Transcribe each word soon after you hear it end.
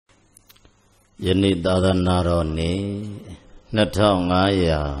ယနေ့သာသနာတော်နေ့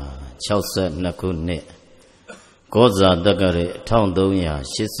2562ခုနှစ်ကောဇာတက္ကရာ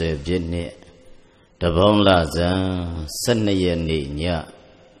1380ပြည့်နှစ်တပေါင်းလဇန်12ရက်နေ့ည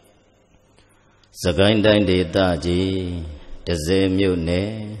စကိုင်းတိုင်းဒေသကြီးတဇယ်မြို့နယ်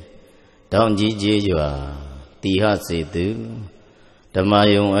တောင်ကြီးကျေးရွာတီဟစေသူဓမ္မ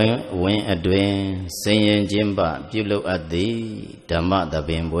ယုံဝင်းအတွင်ဆင်ရင်ချင်းပပြုလုပ်အပ်သည်ဓမ္မသဘ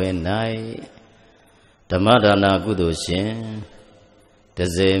င်ပွဲ၌ဓမ္မဒါနကုသိုလ်ရှင်တ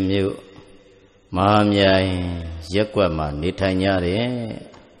ဇယ်မြို့မဟာမြိုင်ရက်ကွက်မှာနေထိုင်ကြတဲ့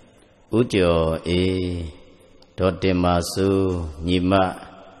ဥကျော်အေးဒေါ်တင်မာစုညီ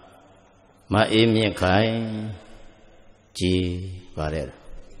မအေးမြင့်ခိုင်ကြည်ပါတယ်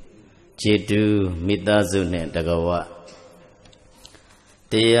ခြေတူမိသားစုနဲ့တကဝ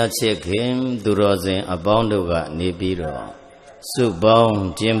တရားချစ်ခင်သူတော်စင်အပေါင်းတို့ကနေပြီးတော့စုပေါင်း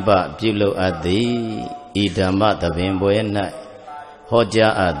ကျင်းပပြုလုပ်အပ်သည်ဤဓမ္မသဘင်ပွဲ၌ဟော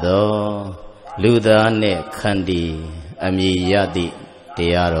ကြားအပ်သောလူသားနှင့်ခန္တီအမည်ရသည့်တ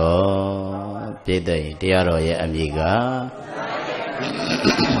ရားတော်ပြည့်တဲ့တရားတော်ရဲ့အမည်က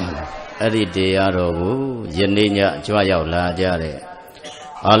အဲ့ဒီတရားတော်ကိုယနေ့ညကြွရောက်လာကြတဲ့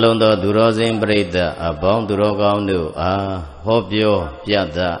အလုံးသောသူတော်စင်ပရိသတ်အပေါင်းသူတော်ကောင်းတို့အားဟောပြောပြ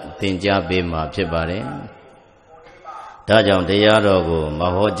သသင်ကြားပေးမှာဖြစ်ပါတယ်။ဒါကြောင့်တရားတော်ကိုမ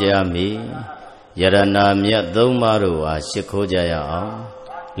ဟောကြားမီယရဏမြတ်သုံးပါးတို့အားရှိခိုးကြရအောင်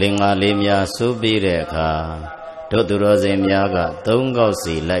လင်္ကာလေးများဆိုပြီးတဲ့အခါတို့သူတော်စင်များကသုံးခေါက်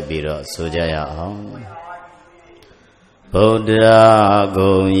စီလိုက်ပြီးတော့ဆိုကြရအောင်ဗုဒ္ဓ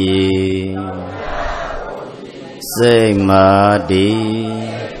ဂုံဤစိတ်မာတိ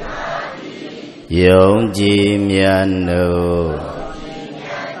ယုံကြည်မြတ်တို့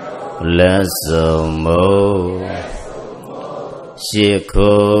လက်စုံမို့ရှိ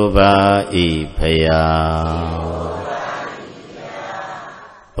ခိုးပါဤဖယား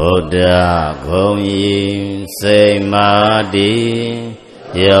ဗုဒ္ဓဂုံဤစိတ်မာတိ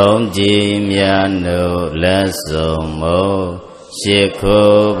ယုံကြည်မြတ်တို့လက်စုံမို့ရှိ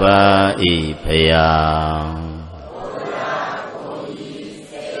ခိုးပါဤဖယား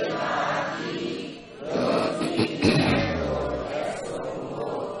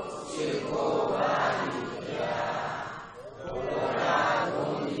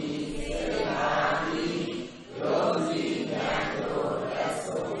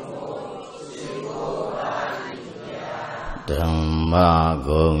ဓမ္မ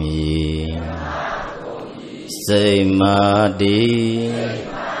ဂုံဤစိတ်မာတိ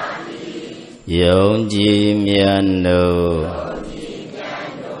ယုံကြည်မြတ်တို့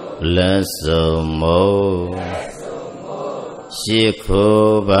လက်စုံမို့ရှိ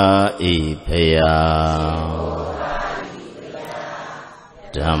ခိုးပါဤဖယား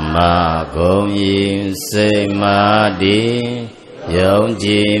ဓမ္မဂုံဤစိတ်မာတိယုံကြ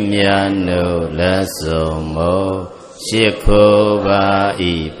ည်မြတ်တို့လက်စုံမို့ရှိခိုးပါ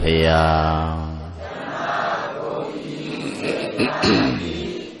ဤဖယား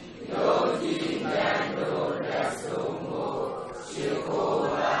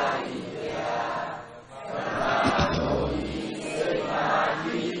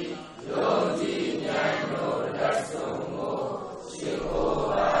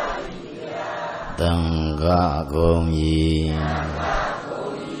သံဃာဂုံဤ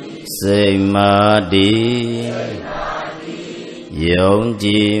စိတ်မာတိယုံကြ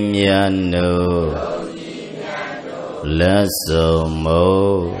ည်မြတ်တို့လက်စုံ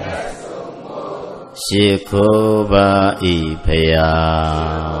မို့ရှိခိုးပါဤဖ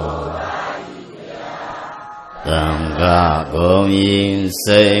ယားသံဃာဂုံဤ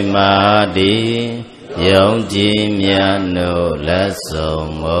စိတ်မာတိယုံကြည်မြတ်တို့လက်စုံ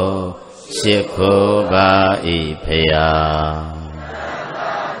မို့ရှိခိုးပါဤဖယား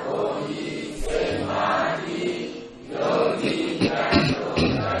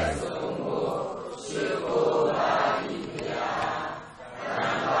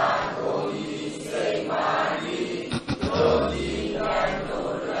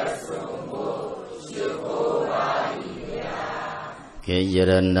ယရ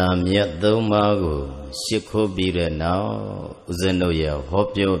ဏမြတ်သုံးပါးကိုရှိခိုးပြီးတဲ့နောက်ဦးဇင်းတို့ရဲ့ဟော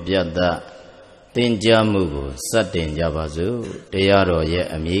ပြောပြသသင်ကြားမှုကိုစတင်ကြပါစို့တရားတော်ရဲ့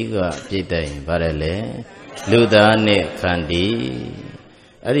အမည်ကပြည့်တဲ့ရင်ပါတယ်လေလူသားနဲ့ခန္တီ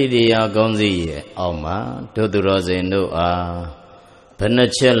အဲ့ဒီတရားကောင်းစီရဲ့အောက်မှာတို့သူတော်စင်တို့အားဘယ်နှ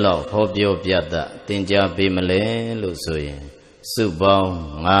ချက်လောက်ဟောပြောပြသသင်ကြားပေးမလဲလို့ဆိုရင်စုပေါင်း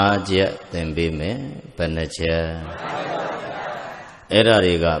5ချက်သင်ပေးမယ်ဘယ်နှချက်အဲ့ဒါ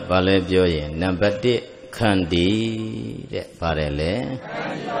တွေကဘာလဲပြောရင်နံပါတ်1ခန္တီတဲ့ပါတယ်လေ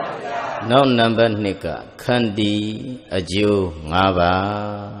နောက်နံပါတ်2ကခန္တီအကျိုး5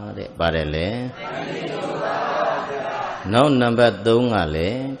ပါးတဲ့ပါတယ်လေနောက်နံပါတ်3ကလ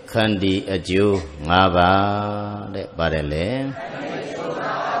ည်းခန္တီအကျိုး5ပါးတဲ့ပါတယ်လေ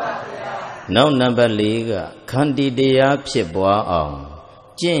နောက်နံပါတ်4ကခန္တီတရားဖြစ်ပွားအောင်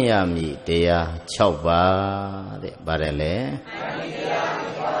ကျင့်ရမည်တရား6ပါးတဲ့ပါတယ်လေ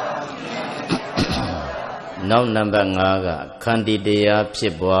နောက်နံပါတ်5ကခန္တီတရားဖြ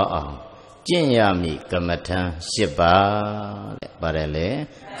စ်ပွားအောင်ကျင့်ရမည်ကမ္မထံ8ပါးတဲ့ပါတယ်လေ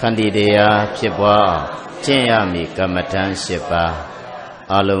ခန္တီတရားဖြစ်ပွားအောင်ကျင့်ရမည်ကမ္မထံ8ပါး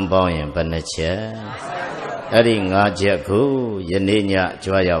အလုံးပေါင်းရင်ဘယ်နှချက်အဲ့ဒီ5ချက်ကိုယနေ့ည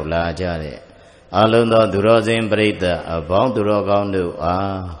ကြွားရောက်လာကြတဲ့အလုံးသောသူတော်စင်ပရိသတ်အပေါင်းသူတော်ကောင်းတို့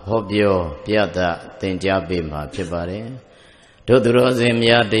အားဟောပြောပြသသင်ကြားပေးမှာဖြစ်ပါတယ်တို့သူတော်စင်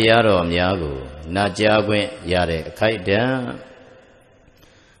များတရားတော်များကိုနာကြားခွင့်ရတဲ့အခိုက်အတန့်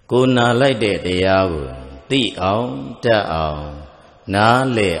ကိုနာလိုက်တဲ့တရားကိုသိအောင်တတ်အောင်နား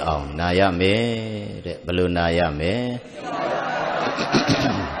လည်အောင်နာရမယ်တဲ့ဘယ်လိုနာရမယ်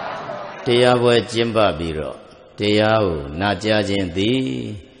တရားပွဲကျင့်ပပြီးတော့တရားကိုနာကြားခြင်းသည်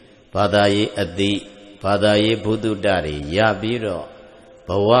ဘာသာရေးအသိဘာသာရေးဘုဒ္ဓတတွေရပြီးတော့ဘ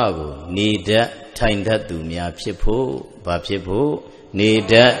ဝကိုနေတတ်ထိုင်တတ်သူများဖြစ်ဖို့ဘာဖြစ်ဖို့နေ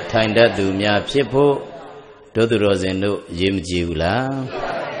တတ်ထိုင်တတ်သူများဖြစ်ဖို့တို့သူတော်စင်တို့အရေးမကြီးဘူးလား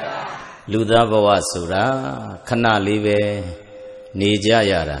လူသားဘဝဆိုတာခဏလေးပဲနေကြ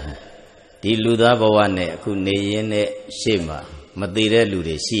ရတာဒီလူသားဘဝနဲ့အခုနေရင်းနဲ့ရှေ့မှာမသေးတဲ့လူ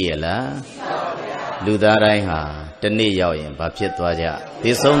တွေရှိရလားလူသားတိုင်းဟာတနေ့ရောက်ရင်ဘာဖြစ်သွားကြ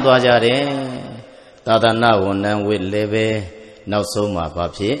သေဆုံးသွားကြတယ်သာသနာဝန်ထမ်းဝိလည်းပဲနောက်ဆုံးမှာဘာ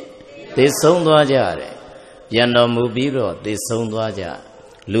ဖြစ်သေဆုံးသွားကြတယ်ပြန်တော်မူပြီးတော့သေဆုံးသွားကြ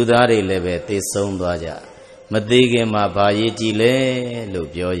လူသားတွေလည်းပဲသေဆုံးသွားကြမသေးခင်မှာဘာရေးကြည့်လဲလို့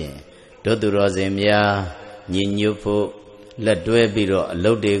ပြောရင်တို့သူတော်စင်များညီညွတ်ဖို့လက်တွဲပြီးတော့အ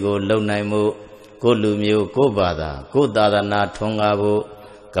လုပ်တွေကိုလုပ်နိုင်မှုကိုလူမျိုးကိုဘာသာကိုသာသနာထွန်းကားဖို့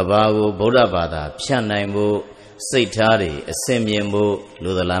ကဘာကိုဗုဒ္ဓဘာသာဖြန့်နိုင်ဖို့စိတ်ထားတွေအစင်မြင်ဖို့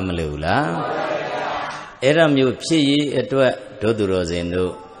လိုသလားမလိုဘူးလားအဲ့ဒါမျိုးဖြစ်ရေးအတွက်တို့သူတော်စင်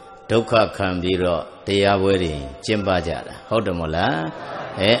တို့ဒုက္ခခံပြီးတော့တရားပွဲတွေကျင့်ပကြတာဟုတ်တယ်မို့လား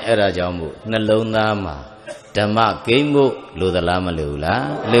အဲ့ဒါကြောင့်မို့နှလုံးသားမှာဓမ္မကိန်းဖို့လိုသလားမလိုဘူးလား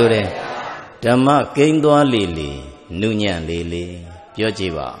လိုတယ်ဓမ္မကိန်းသွားလေလေနုညံ့လေလေပြောကြ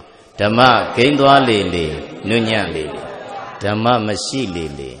ည့်ပါဓမ္မကိန်းသွားလေလေနုညံ့လေလေဓမ္မမရှိလေ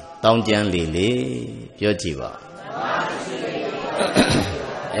လေတောင်းကျမ်းလေလေပြောကြည့်ပါ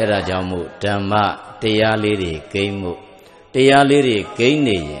အဲ့ဒါကြောင့်မို့ဓမ္မတရားလေးတွေကိန်းမှုတရားလေးတွေကိန်း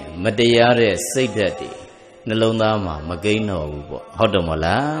နေရင်မတရားတဲ့စိတ်ဓာတ်တွေနှလုံးသားမှာမကိန်းတော့ဘူးပေါ့ဟုတ်တယ်မ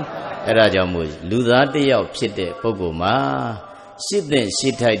လားအဲ့ဒါကြောင့်မို့လူသားတစ်ယောက်ဖြစ်တဲ့ပုဂ္ဂိုလ်မှာရှိတဲ့ရှိ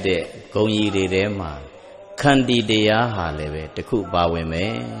ထိုက်တဲ့ဂုဏ်ကြီးတွေထဲမှာခန္တီတရားဟာလည်းပဲတစ်ခုပါဝင်မ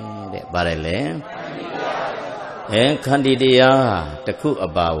ယ်တဲ့ပါတယ်လေခန္တီတရားဟာတစ်ခုအ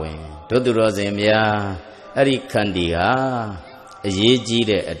ပါဝင်တို့သူတော်စင်များအဲ့ဒီခန္တီဟာအရေးကြီး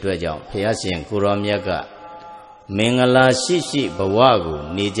တဲ့အတွက်ကြောင့်ဘုရားရှင်ကိုရောမြတ်ကမင်္ဂလာရှိရှိဘဝကို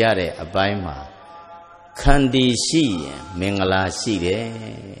နေကြတဲ့အပိုင်းမှာခန္တီရှိရင်မင်္ဂလာရှိတယ်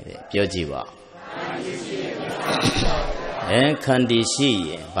တဲ့ပြောကြည့်ပါခန္တီရှိရ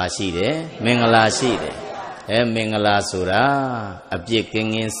င်ဘာရှိတယ်မင်္ဂလာရှိတယ်မင်္ဂလာဆိုတာအပြစ်ကင်း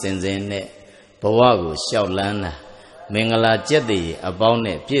ကင်းစင်စင်နဲ့ဘဝကိုရှောက်လန်းတာမင်္ဂလာကျက်တည်အပေါင်း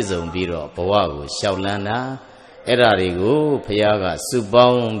နဲ့ပြည့်စုံပြီးတော့ဘဝကိုရှောက်လန်းတာအဲ့ဓာတွေကိုဘုရားကစုပေါ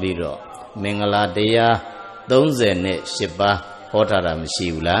င်းပြီးတော့မင်္ဂလာတရား38ပါးဟောထားတာမရှိ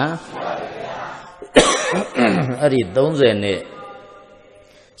ဘူးလားအဲ့ဒီ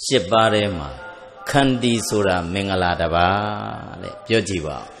38ပါးထဲမှာခန္တီဆိုတာမင်္ဂလာတစ်ပါးတဲ့ပြောကြည့်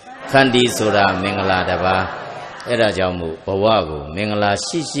ပါခန္တီဆိုတာမင်္ဂလာတစ်ပါးအဲ့ဒါကြောင့်မို့ဘဝကိုမင်္ဂလာ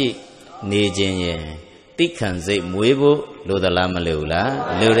ရှိရှိနေခြင်းရင်တိခံစိတ်မွေးဖို့လိုသလားမလိုဘူးလား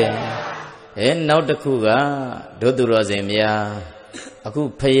လိုတယ်နောက်တစ်ခုကဒုသူတော်စင်များအခု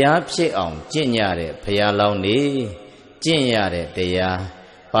ဖျားဖြစ်အောင်ကျင့်ရတဲ့ဖျားလောင်းနေကျင့်ရတဲ့တရား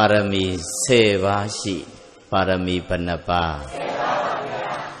ပါရမီ10ပါးရှိပါရမီဘယ်နှပါး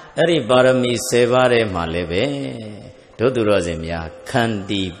အဲ့ဒီပါရမီ10ပါးထဲမှာလည်းပဲဒုသူတော်စင်များခန္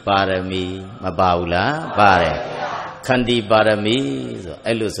တီပါရမီမပါဘူးလားပါတယ်ခန္တီပါရမီဆို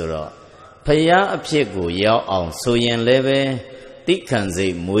အဲ့လိုဆိုတော့ဖျားအဖြစ်ကိုရောက်အောင်ဆိုရင်လည်းပဲတိခံစိ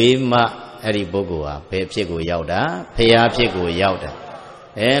တ်မွေးမှအဲ့ဒီပုဂ္ဂိုလ်ဟာဘယ်ဖြစ်ကိုရောက်တာဖျားဖြစ်ကိုရောက်တာ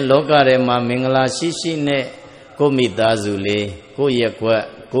လောကထဲမှာမင်္ဂလာရှိရှိနဲ့ကိုမိသားစုလေးကိုရက်ွက်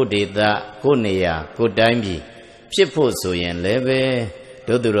ကိုဒေသကိုနေရာကိုတိုင်းပြည်ဖြစ်ဖို့ဆိုရင်လည်းပဲ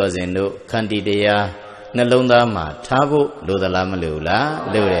ဒုသူတော်စင်တို့ခန္တီတရားနှလုံးသားမှာထားဖို့လိုသလားမလိုလား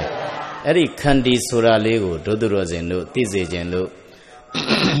လိုတယ် Eri khandi sura lego doduro zeno tize jenlo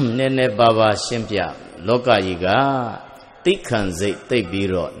nene baba shimpya loka yiga tikhan zai tai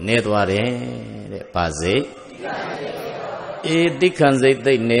biro nedware paze tikhan zai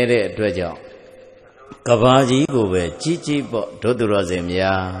tai ne de atwet jaung kaba ji ko be ji ji po doduro zen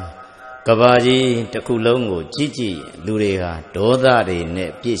mya kaba ji takku long ko ji ji lu de ha doda de ne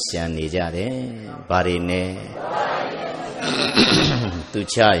piet shan ne ja de ba de ne tu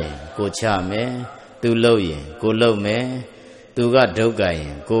cha yin ko cha me tu lou yin ko lou me tu ga duk kai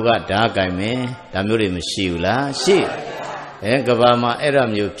yin ko ga da kai me da myo de mashi bu la shiကဘာမှာအဲ့ဒါ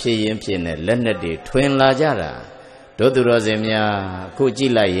မျိုးဖြစ်ရင်ဖြစ်နေလက်နဲ့တွေထွင်လာကြတာတို့သူတော်စင်များအခုကြ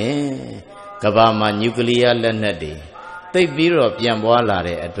ည့်လိုက်ရင်ကဘာမှာနျူကလ িয়ার လက်နက်တွေတိတ်ပြီးတော့ပြန်ပွားလာ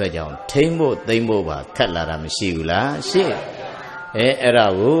တဲ့အတွက်ကြောင့်ထိမ့်ဖို့သိမ့်ဖို့ပါခက်လာတာမရှိဘူးလားရှေ့အဲ့ဒါ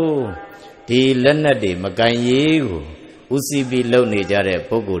ကိုဒီလက်နက်တွေမကင်ရေးကိုဦးစီးပြီးလုပ်နေကြတဲ့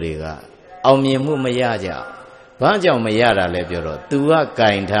ပုဂ္ဂိုလ်တွေကအောင်မြင်မှုမရကြဘာကြောင့်မရတာလဲပြောတော့ तू ကက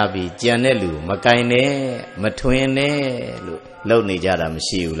င်ထားပြီးကြံတဲ့လူမကင်နဲ့မထွင်နဲ့လို့လုပ်နေကြတာမ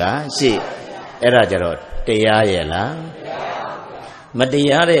ရှိဘူးလားရှေ့အဲ့ဒါကြတော့တရားရဲ့လားမတ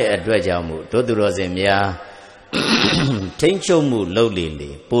ရားတဲ့အတွက်ကြောင့်မို့တို့သူတော်စင်များထိမ့်ချုပ်မှုလုပ်လေလေ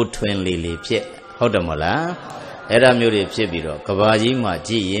ပိုထွင်လေလေဖြစ်ဟုတ်တယ်မလားအဲ့ဒါမျိုးတွေဖြစ်ပြီးတော့ကဘာကြီးမှာ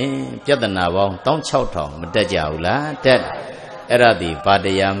ကြည့်ရင်ပြဿနာပေါင်း16000မတက်ကြဘူးလားတက်အဲ့ဒါဒီဘာတ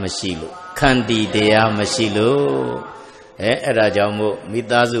ရားမရှိလို့ခန္တီတရားမရှိလို့အဲ့ဒါကြောင့်မို့မိ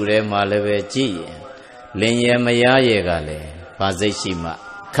သားစုထဲမှာလည်းပဲကြည့်ရင်လင်ရမယားရဲ့ကလည်းဘာစိတ်ရှိမှ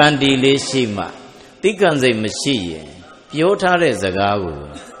ခန္တီလေးရှိမှတိကံစိတ်မရှိရင်ပြောထားတဲ့စကားကို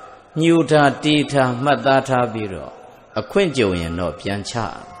ညှို့ထားတီးထားမှတ်သားထားပြီးတော့အခွင့်ကြုံရင်တော့ပြန်ချ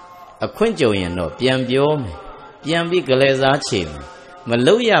အခွင့်ကြုံရင်တော့ပြန်ပြောမယ်ပြန်ပြီးကလေးစားချေမယ်မ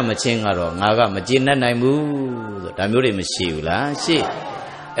လို့ရမချင်းကတော့ငါကမကျေနပ်နိုင်ဘူးဆိုဒါမျိုးတွေမရှိဘူးလားရှေ့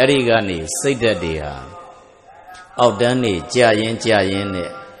အဲ့ဒီကနေစိတ်ဓာတ်တွေဟာအောက်တန်းနေကြာရင်နဲ့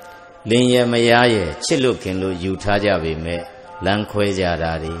လင်ရမယားရဲ့ချစ်လို့ခင်လို့ယူထားကြပေမဲ့လမ်းခွဲကြ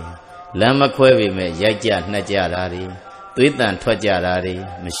တာတွေလမ်းမခွဲပေမဲ့ရိုက်ကြနှက်ကြတာတွေသွေးတန်ထွက်ကြတာတွေ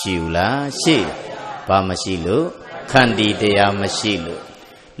မရှိဘူးလားရှေ့ဘာမရှိလို့ခန္တီတရားမရှိလို့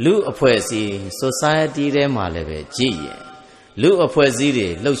လူအဖွဲ့အစည်း society ထဲမှာလည်းပဲကြည့်ရင်လူအဖွဲ့အစည်းတွေ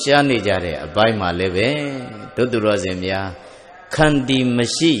လှုပ်ရှားနေကြတဲ့အပိုင်းမှာလည်းပဲတို့သူတော်စင်များခန္တီမ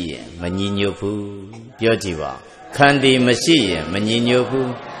ရှိရင်မညီညွတ်ဘူးပြောကြည့်ပါခန္တီမရှိရင်မညီညွတ်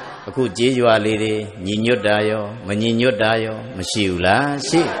ဘူးအခုကြေးရွာလေးတွေညီညွတ်တာရောမညီညွတ်တာရောမရှိဘူးလား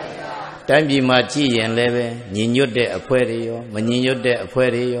ရှိတိုင်းပြည်မှာကြည့်ရင်လည်းပဲညီညွတ်တဲ့အဖွဲ့တွေရောမညီညွတ်တဲ့အဖွဲ့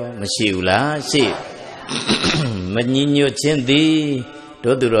တွေရောမရှိဘူးလားရှိမညီညွတ်ခြင်းသည်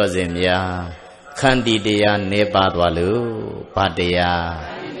တို့သူတော်စင်များခန္တီတရားနေပါသွားလို့ဘာတရား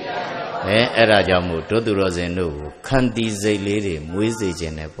အဲ့ဒါကြောင့်မို့တို့သူတော်စင်တို့ခန္တီစိတ်လေးတွေမွေးစေခြ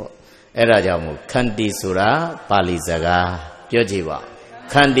င်းနဲ့ပေါ့အဲ့ဒါကြောင့်မို့ခန္တီဆိုတာပါဠိစကားပြောကြည့်ပါ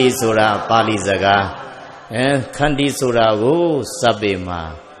ခန္တီဆိုတာပါဠိစကားခန္တီဆိုတာကိုစပ်ပေမှာ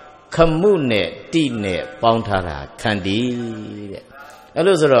ခမှုနဲ့တိနဲ့ပေါင်းထားတာခန္တီတဲ့အဲ့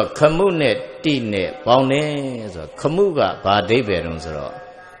လိုဆိုတော့ခမှုနဲ့တိနဲ့ပေါင်းတယ်ဆိုတော့ခမှုကဘာအဓိပ္ပာယ်တုံးဆိုတော့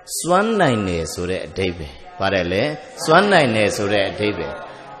စွမ်းနိုင်တယ်ဆိုတဲ့အဓိပ္ပာယ်ပါတယ်လေစွမ်းနိုင်တယ်ဆိုတဲ့အဓိပ္ပာယ်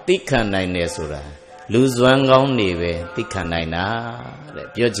သိခံနိုင်တယ်ဆိုတာလူစွမ်းကောင်းနေပဲသိခံနိုင်တာတဲ့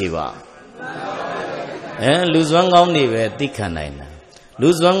ပြောကြည့်ပါလူစွမ်းကောင်းနေပဲသိခံနိုင်တာလူ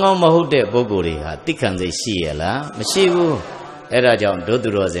စွမ်းကောင်းမဟုတ်တဲ့ပုဂ္ဂိုလ်တွေဟာသိခံစိတ်ရှိရလားမရှိဘူးအဲ့ဒါကြောင့်ဒုသူ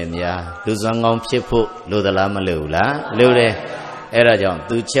တော်စင်များလူစွမ်းကောင်းဖြစ်ဖို့လိုသလားမလိုဘူးလားလိုတယ်အဲ့ဒါကြောင့်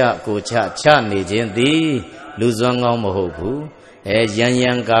သူချကိုချနေခြင်းသည်လူစွမ်းကောင်းမဟုတ်ဘူးရ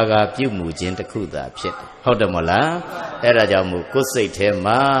န်ကာပြုမှုခြင်းတစ်ခုသာဖြစ်တယ်ဟုတ်တယ်မလားအဲ့ဒါကြောင့်မို့ကိုယ်စိတ်ထဲ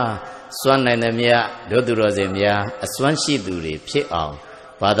မှာစွမ်းနိုင်သမျှဒုသူတော်စင်များအစွမ်းရှိသူတွေဖြစ်အောင်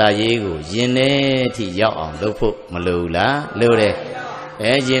ဘာသာရေးကိုယင်ထဲထိရောက်အောင်လုပ်ဖို့မလိုဘူးလားလိုတယ်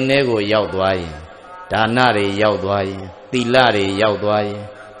ယင်ထဲကိုရောက်သွားရင်ဒါနတွေရောက်သွားရင်သီလတွေရောက်သွားရင်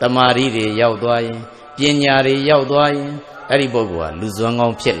တမာရီတွေရောက်သွားရင်ပညာတွေရောက်သွားရင်အဲ့ဒီပုဂ္ဂိုလ်ကလူစွမ်းကော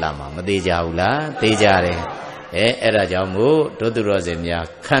င်းဖြစ်လာမှာမသေးကြဘူးလားသေးကြတယ်အဲ့ဒါကြောင့်မို့ဒုသူတော်စင်များ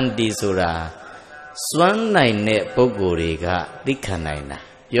ခန္တီဆိုတာစွမ်းနိုင်တဲ့ပုဂ္ဂိုလ်တွေကသိခံနိုင်တာ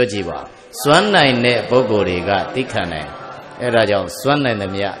ပြောကြည့်ပါစွမ်းနိုင်တဲ့ပုဂ္ဂိုလ်တွေကသိခံနိုင်အဲ့ဒါကြောင့်စွမ်းနိုင်သ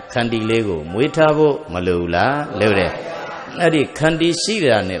မျှခန္တီလေးကိုမွေးထားဖို့မလိုဘူးလားလိုတယ်အဲ့ဒီခန္တီရှိ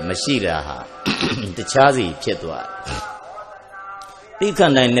တာနဲ့မရှိတာဟာတခြားစီဖြစ်သွားသိခံ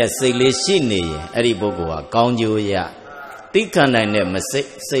နိုင်တဲ့စိတ်လေးရှိနေရင်အဲ့ဒီပုဂ္ဂိုလ်ဟာကောင်းကျိုးရသိခံနိုင်တဲ့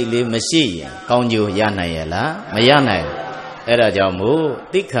စိတ်လေးမရှိရင်ကောင်းကျိုးရနိုင်ရဲ့လားမရနိုင်အဲ့ဒါကြောင့်မို့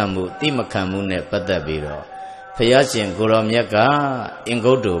သိခံမှုသိမခံမှုနဲ့ပတ်သက်ပြီးတော့ဘုရားရှင်ကိုရောမြတ်ကအင်္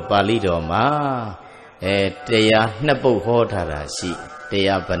ဂုတ္တပါဠိတော်မှာတရားနှစ်ပုဒ်ဟောထားတာရှိ တ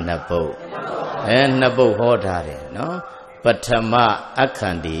ရားဘဏ္ဍပုတ်နှစ်ပုတ်ဟောထားတယ်နော်ပထမအခ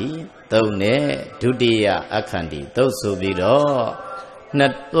န္တီသုံးနဲ့ဒုတိယအခန္တီသုံးဆိုပြီးတော့နှ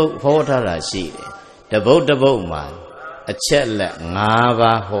စ်ပုတ်ဟောထားတာရှိတယ်တပုတ်တပုတ်မှာအချက်လက်5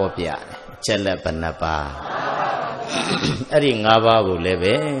ပါးဟောပြတယ်အချက်လက်ဘယ်နှပါးအဲ့ဒီ5ပါးကိုလည်း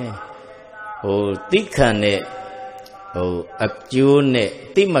ပဲတိခံနဲ့အကျိုးနဲ့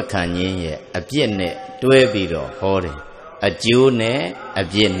တိမခံခြင်းရဲ့အပြစ်နဲ့တွဲပြီးတော့ဟောတယ်အကျိုးနဲ့အ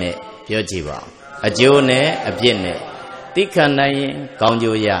ပြစ်နဲ့ပြောကြည့်ပါအကျိုးနဲ့အပြစ်နဲ့တိခံနိုင်ရင်ကောင်း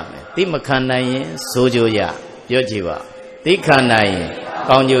ကျိုးရမယ်တိမခံနိုင်ရင်ဆိုးကျိုးရပြောကြည့်ပါတိခံနိုင်ရင်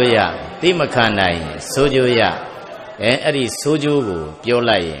ကောင်းကျိုးရတိမခံနိုင်ရင်ဆိုးကျိုးရအဲ့ဒီဆိုးကျိုးကိုပြော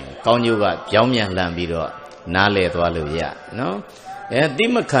လိုက်ရင်ကောင်းကျိုးကပြောင်းပြန်လှန်ပြီးတော့နားလည်သွားလို့ရနော်တိ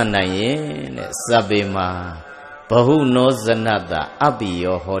မခံနိုင်ရင်တဲ့စပေမှာဘဟုနောဇနတအပိ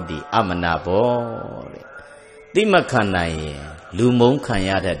ယောဟောတိအမနာဘောတဲ့တိမခံနိုင်ရင်လူမုန်းခံရ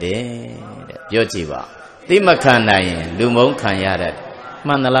တတ်တယ်တဲ့ပြောကြည့်ပါတိမခံနိုင်ရင်လူမုန်းခံရတတ်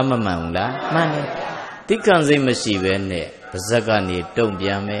မှန်သလားမမှန်ဘူးလားမှန်တယ်တိခံစိတ်မရှိဘဲနဲ့ပါဇက်ကနေတုံ့ပြ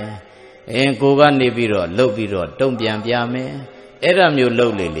န်မယ်ကိုကနေပြီးတော့လှုပ်ပြီးတော့တုံ့ပြန်ပြမယ်အဲ့ဒါမျိုးလှု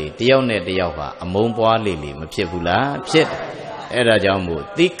ပ်လေလေတယောက်နဲ့တယောက်ဟာအမုန်းပွားလေလေမဖြစ်ဘူးလားဖြစ်တယ်အဲ့ဒါကြောင့်မို့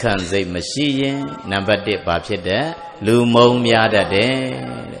တိခံစိတ်မရှိရင်နံပါတ်1ဘာဖြစ်တဲ့လူမုန်းများတတ်တယ်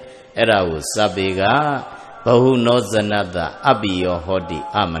အဲ့ဒါကိုစပေကဘဟုနောဇနတအပိယောဟောတိ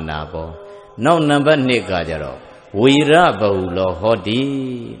အမနာဘောနောက်နံပါတ်2ကကြတော့ဝိရဘဟုလောဟောတိ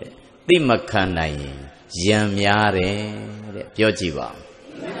တဲ့တိမခံနိုင်ရင်ယံများတယ်တဲ့ပြောကြည့်ပါ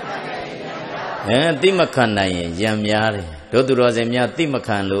တိမခံနိုင်ရင်ယံများတယ်တို့သူတော်စင်များတိမ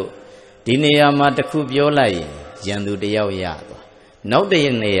ခံလို့ဒီနေရာမှာတစ်ခုပြောလိုက်ရင်ယံသူတယောက်ရသွားနောက်တ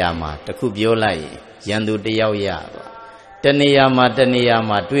ည်းနေရာမှာတစ်ခုပြောလိုက်ရင်ယံသူတယောက်ရသွားတနေရာမှာ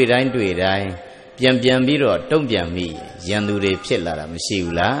တွေ့တိုင်းပြန်ပြီးတော့တုံ့ပြန်မိယံသူတွေဖြစ်လာတာမရှိ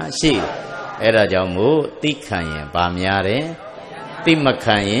ဘူးလားရှိတယ်အဲ့ဒါကြောင့်မို့တိခံရင်ဗာများတယ်တိမ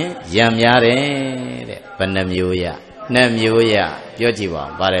ခံရင်ယံများတယ်တဲ့ဘယ်နှမျိုးရ2မျိုးရပြောကြည့်ပါ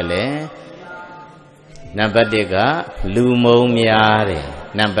ဦးပါတယ်လေနံပါတ်1ကလူမုံများတယ်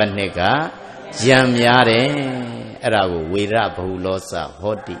နံပါတ်2ကယံများတယ်အဲ့ဒါကိုဝေရဘဟုလောစ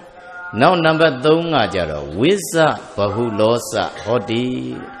ဟောတိနောက်နံပါတ်3ကကြတော့ဝိဇဘဟုလောစဟောတိ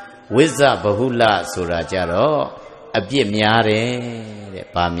ဝိဇဘဟုလဆိုတာကြတော့အပြစ်များတယ်တဲ့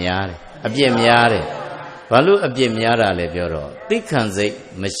ဗာများတယ်အပြစ်များတယ်ဘာလို့အပြစ်များတာလဲပြောတော့တိခံစိတ်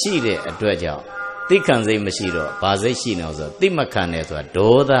မရှိတဲ့အတွက်ကြောင့်တိခံစိတ်မရှိတော့ဘာစိတ်ရှိနေအောင်ဆိုတိမခံတယ်ဆိုတာ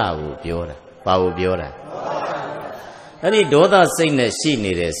ဒေါသကိုပြောတာဘာကိုပြောတာအဲ့ဒီဒေါသစိတ်နဲ့ရှိ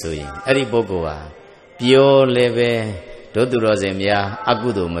နေတယ်ဆိုရင်အဲ့ဒီပုဂ္ဂိုလ်ဟာပြောလည်းပဲတို့သူတော်စင်များအကု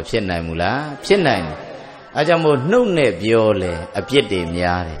သိုလ်မဖြစ်နိုင်ဘူးလားဖြစ်နိုင်တယ်အဲကြောင့်မို့နှုတ်နဲ့ပြောလဲအပြစ်တွေ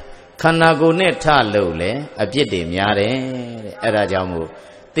များတယ်ခန္ဓာကိုယ်နဲ့ထလို့လဲအပြစ်တွေများတယ်တဲ့အဲ့ဒါကြောင့်မို့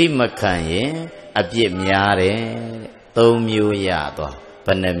တိမခံရင်အပြစ်များတယ်တဲ့3မျိုးရသွားဘ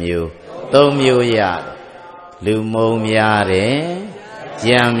ယ်နှမျိုး3မျိုးရလူမုံများတယ်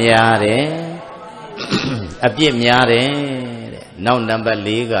ယံများတယ်အပြစ်များတယ်တဲ့နောက်နံပါတ်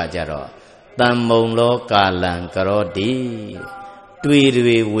4ကကြတော့တမ္မုံလောကာလံကရောတိ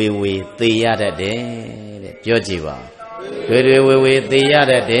တွေ့ဝေသေရတတ်တယ်တဲ့ပြောကြည့်ပါတွေ့ဝေသေရ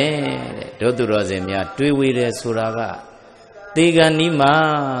တတ်တယ်တဲ့တို့သူတော်စင်များတွေ့ဝေတယ်ဆိုတာကသေကံနီးမှာ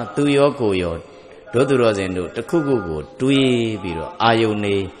သူရောကိုရောတို့သူတော်စင်တို့တစ်ခုခုကိုတွေးပြီးတော့အာယုန်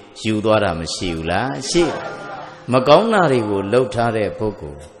နေယူသွားတာမရှိဘူးလားရှိမကောင်းတာတွေကိုလှုပ်ထားတဲ့ပုဂ္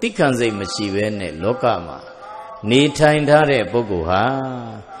ဂိုလ်တိခံစိတ်မရှိဘဲနဲ့လောကမှာနေထိုင်ထားတဲ့ပုဂ္ဂိုလ်ဟာ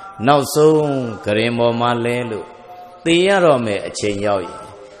နောက်ဆုံးဂရင်ပေါ်မှာလဲလို့သေရတော့မယ်အချိန်ရောက်ရင်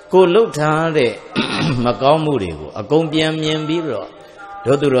ကိုလှုပ်ထားတဲ့မကောင်းမှုတွေကိုအကုန်ပြန်မြင်ပြီးတော့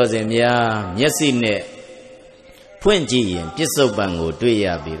တို့သူတော်စင်များမျက်စိနဲ့ဖွင့်ကြည့်ရင်ပြစ္ဆုတ်ပံကိုတွေ့ရ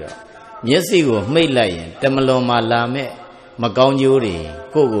ပြီးတော့မျက်စိကိုမှိတ်လိုက်ရင်တမလွန်မှာလာမဲ့မကောင်းကျိုးတွေ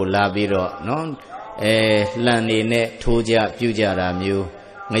ကိုလာပြီးတော့နော်လှန်နေနဲ့ထိုးကြပြုကြတာမျိုး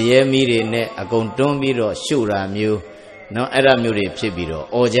ငရဲမီးတွေနဲ့အကုန်တွန်းပြီးတော့ရှုတာမျိုးနော်အဲ့ဒါမျိုးတွေဖြစ်ပြီးတော့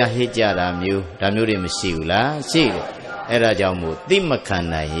အော်ကြဟစ်ကြတာမျိုးဒါမျိုးတွေမရှိဘူးလားရှိတယ်အဲ့ဒါကြောင့်မို့တိမခံ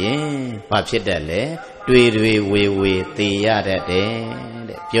နိုင်ရင်ဘာဖြစ်တတ်လဲတွေ့ဝေသေရတတ်တယ်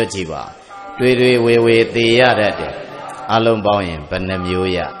တဲ့ပြောကြည့်ပါတွေ့ဝေသေရတတ်တယ်အလုံးပေါင်းရင်ဘယ်နှမျိုး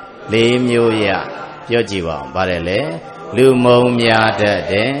ရ4မျိုးရပြောကြည့်ပါဦးဗါတယ်လေလူမုံများတတ်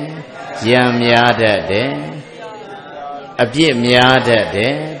တယ်ယံများတတ်တယ်အပြစ်များတတ်တ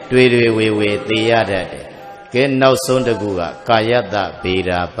ယ်တွေ့ဝေသေရတတ်တယ်ကဲနောက်ဆုံးတစ်ခုကကာယတဗေ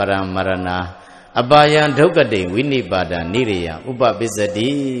ဒာပရမရဏအပါယံဒုက္ခတိဝိနိပါဒနိရိယဥပပစ္စတိ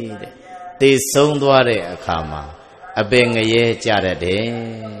တဲ့သေဆုံးသွားတဲ့အခါမှာအပေငရဲကြတတ်တယ်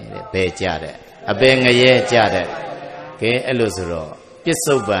တဲ့ဘယ်ကြတဲ့အပေငရဲကြတဲ့ကဲအဲ့လိုဆိုတော့ ပစ္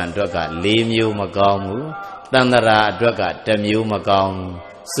စုပန်အတွက်က၄မျိုးမကောင်းဘူးတန္တရာအတွက်ကတစ်မျိုးမကောင်း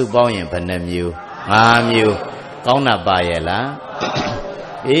စုပေါင်းရင်ဘယ်နှမျိုး၅မျိုးကောင်းတာပါရဲ့လား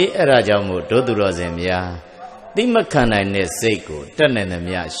အေးအဲ့ဒါကြောင့်မို့ဒုသူတော်စင်များတိမခံနိုင်တဲ့စိတ်ကိုတက်နိုင်သ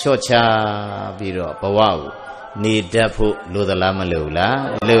မျှလျှော့ချပြီးတော့ဘဝကိုနေတတ်ဖို့လိုသလားမလိုလား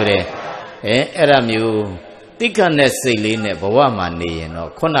လိုတယ်အဲ့ဒါမျိုးတိခံတဲ့စိတ်လေးနဲ့ဘဝမှာနေရင်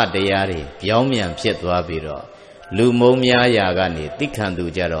တော့ခုနတရားတွေပြောင်းပြန်ဖြစ်သွားပြီးတော့လူမုံများရာကနေတိခံသူ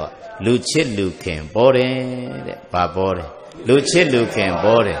ကြတော့လူချစ်လူခင်ပေါ်တယ်တဲ့ဘာပေါ်တယ်လူချစ်လူခင်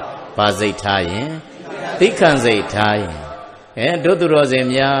ပေါ်တယ်ဘာစိတ်ထားရင်တိခံစိတ်ထားရင်ဒုသူတော်စင်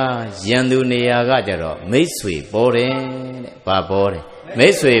များယံသူနေရာကကြတော့မိတ်ဆွေပေါ်တယ်တဲ့ဘာပေါ်တယ်မိ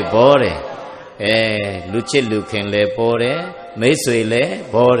တ်ဆွေပေါ်တယ်လူချစ်လူခင်လည်းပေါ်တယ်မိတ်ဆွေလည်း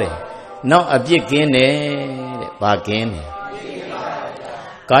ပေါ်တယ်နောက်အပြစ်ကင်းတယ်တဲ့ဘာကင်းတယ်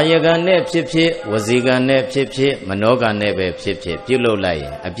ကာယကံနဲ့ဖြစ်ဖြစ်ဝစီကံနဲ့ဖြစ်ဖြစ်မနောကံနဲ့ပဲဖြစ်ဖြစ်ပြုလုပ်လိုက်ရ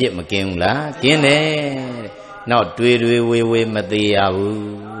င်အပြစ်မကင်းဘူးလားကင်းတယ်တဲ့နောက်တွေဝေဝေမသေးရဘူး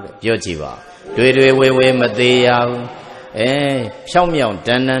တဲ့ပြောကြည့်ပါတွေဝေဝေမသေးရဘူးဖြောင်းမြောင်တ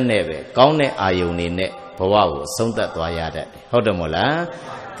န်းတန်းနဲ့ပဲကောင်းတဲ့အာယုန်တွေနဲ့ဘဝကိုဆုံးသက်သွားရတတ်တယ်ဟုတ်တယ်မို့လား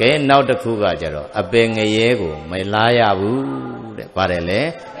ကဲနောက်တစ်ခုကကြတော့အပင်ငရဲကိုမလားရဘူးတဲ့ပါတယ်လေ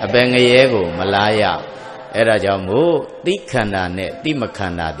အပင်ငရဲကိုမလားရအဲ့ဒါကြောင့်မို့တိခန္ဓာနဲ့တိမခ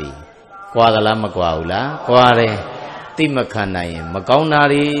န္ဓာသည်ကွာသလားမကွာဘူးလားကွာတယ်တိမခန္ဓာရင်မကောင်းတာ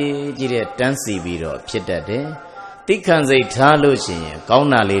တွေကြီးတဲ့တန်းစီပြီးတော့ဖြစ်တတ်တယ်တိခံစိတ်ထားလို့ရှိရင်ကောင်း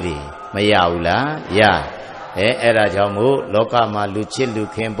တာလေးတွေမရဘူးလားရအဲ့ဒါကြောင့်မို့လောကမှာလူချစ်လူ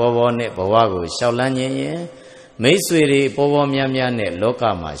ခင်ပေါ်ပေါ်နဲ့ဘဝကိုရှောက်လန်းခြင်းရင်မိတ်ဆွေတွေပေါ်ပေါ်များများနဲ့လောက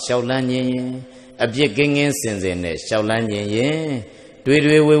မှာရှောက်လန်းခြင်းရင်အပြစ်ကင်းကင်းစင်စင်နဲ့ရှောက်လန်းခြင်းရင်တွေ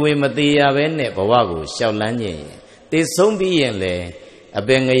ဝေဝေမသေးရပဲနဲ့ဘဝကိုရှောက်လန်းခြင်းရင်တည်ဆုံးပြီးရင်လေအပ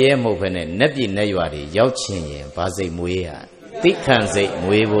င်ငရဲမဟုတ်ဘဲနဲ့နက်ပြည်နက်ရွာတွေရောက်ခြင်းရင်ဘာစိတ်မွေးရတိခံစိတ်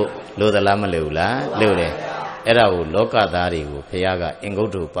မွေးဖို့လိုသလားမလိုဘူးလားလိုတယ်အဲ့ဒါကိုလောကသားတွေကိုဘုရားကအင်္ဂု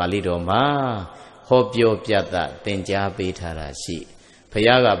တ္တပါဠိတော်မှာဟောပြောပြသသင်ကြားပေးထားတာရှိဘု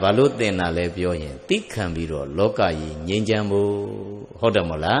ရားကဘာလို့သင်တာလဲပြောရင်တိခံပြီးတော့လောကကြီးငြိမ်းချမ်းဖို့ဟုတ်တယ်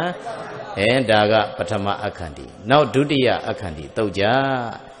မို့လားဒါကပထမအခန္တီနောက်ဒုတိယအခန္တီတုတ်ကြ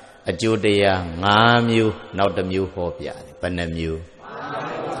အကျိုးတရား၅မျိုးနောက်တစ်မျိုးဟောပြတယ်ဘယ်နှမျိုး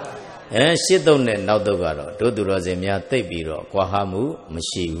ရှစ်တုတ်နဲ့နောက်တုတ်ကတော့ဒုသူတော်စင်များသိပ်ပြီးတော့ကွာဟမှုမ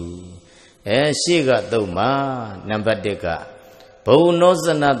ရှိဘူးရှေ့ကတုတ်မှာနံပါတ်1ကဘုံနောဇ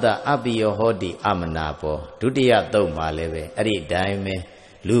နတအပိယဟောတိအမနာဘောဒုတိယတုတ်မှာလည်းပဲအဲ့ဒီတိုင်းပဲ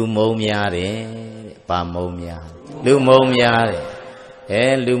လူမုံများတယ်ဗာမုံများလူမုံများတ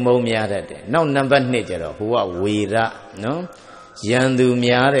ယ်လူမုံများတတ်တယ်နောက်နံပါတ်2ကျတော့ဟိုကဝေရနော်ယံသူ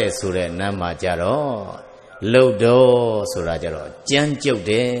များတယ်ဆိုတဲ့နာမကြတော့လုတ်တော်ဆိုတာကြတော့ကြမ်းကြုတ်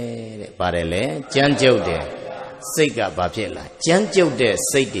တယ်တဲ့ပါတယ်လေကြမ်းကြုတ်တယ်စိတ်ကဘာဖြစ်လာကြမ်းကြုတ်တဲ့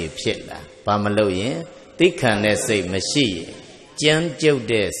စိတ်တွေဖြစ်လာဘာမလို့ရင်သိခံတဲ့စိတ်မရှိရင်ကြမ်းကြုတ်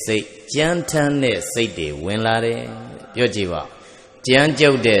တဲ့စိတ်ကြမ်းထမ်းတဲ့စိတ်တွေဝင်လာတယ်ပြောကြည့်ပါကြမ်းကြု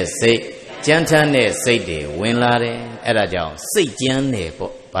တ်တဲ့စိတ်ကြမ်းထမ်းတဲ့စိတ်တွေဝင်လာတယ်အဲ့ဒါကြောင့်စိတ်ကြမ်းတယ်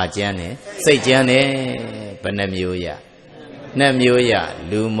ပေါ့ဘာကြမ်းတယ်စိတ်ကြမ်းတယ်ဘယ်နှမျိုးရနှစ်မျိုးရ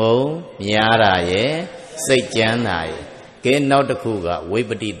လူမုံများတာရဲ့စိတ်ကြမ်းတာရဲ့ကဲနောက်တစ်ခုကဝိ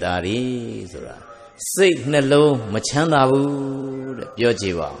ပတိတာရီဆိုတာစိတ်နှလုံးမချမ်းသာဘူးတဲ့ပြောကြ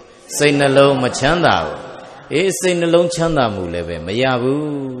ည့်ပါစိတ်နှလုံးမချမ်းသာဘူးစိတ်နှလုံးချမ်းသာမှုလည်းပဲမရဘူး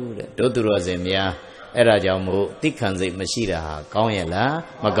တဲ့ဒုသူတော်စင်များအဲ့ဒါကြောင့်မို့တိခံစိတ်မရှိတာဟာကောင်းရဲ့လား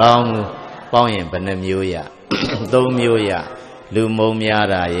မကောင်းဘူးပေါင်းရင်ဘယ်နှမျိုးရ၃မျိုးရလူမုံများ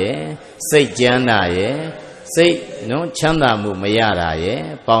တာရဲ့စိတ်ကြမ်းတာရဲ့စိတ်နော်ချမ်းသာမှုမရတာရဲ့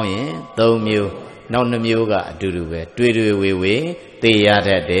ပေါင်းရင်၃မျိုးနောက်2မျိုးကအတူတူပဲတွေဝေဝေသေရတ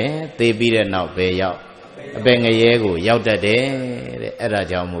တ်တယ်သေပြီးတဲ့နောက်ပဲရောက်အပင်ငရဲကိုရောက်တတ်တယ်တဲ့အဲ့ဒါ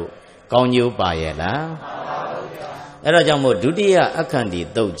ကြောင့်မို့ကောင်းကျိုးပါရဲ့လားအဲ့ဒါကြောင့်မို့ဒုတိယအခန္တီ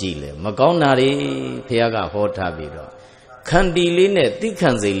တုတ်ကြည့်လေမကောင်းတာတွေဘုရားကဟောထားပြီးတော့ခန္တီလေးနဲ့တိခံ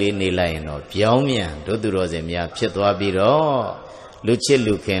စိတ်လေးနေလိုက်ရင်တော့ပြောင်းမြန်ဒုသူတော်စင်များဖြစ်သွားပြီးတော့လူချစ်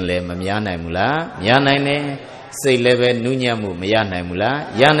လူခင်လည်းမများနိုင်ဘူးလားများနိုင်တယ်စိတ်လည်းပဲနူးညံ့မှုမရနိုင်ဘူးလား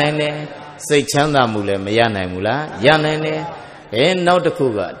ရနိုင်တယ်စိတ်ချမ်းသာမှုလည်းမရနိုင်ဘူးလားရနိုင်တယ်နောက်တစ်ခု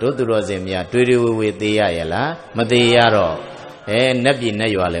ကဒုသူတော်စင်များတွေဝေဝေသေးရရဲ့လားမသေးရတော့နတ်ပြည်န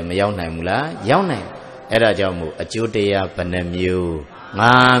တ်ရွာလည်းမရောက်နိုင်ဘူးလားရောက်နိုင်အဲ့ဒါကြောင့်မို့အကျိုးတရားဘယ်နှမျိုး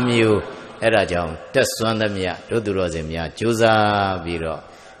5မျိုးအဲ့ဒါကြောင့်တက်စွမ်းသမျှဒုသူတော်စင်များကြိုးစားပြီးတော့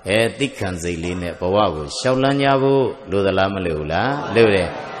တိခံစိတ်လေးနဲ့ဘဝကိုရှောက်လန်းကြဖို့လိုသလားမလိုဘူးလားလိုတယ်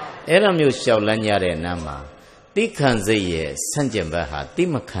အဲ့လိုမျိုးရှောက်လန်းကြတဲ့နာမှာတိခံစိတ်ရဲ့ဆန့်ကျင်ဘက်ဟာတိ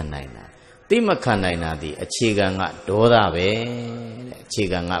မခံနိုင်တာတိမခံနိုင်တာဒီအခြေခံကဒေါသပဲတဲ့အခြေ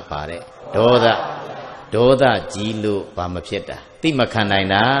ခံကပါတဲ့ဒေါသကြီးလို့ဘာမဖြစ်တာ တိမခံနိုင်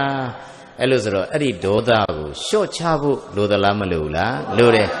တာအဲ့လိုဆိုတော့အဲ့ဒီဒေါသကိုလျှော့ချဖို့လိုသလားမလိုလားလို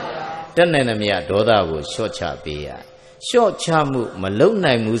တယ်တက်နိုင်သမျှဒေါသကိုလျှော့ချပေးရလျှော့ချမှုမလုံ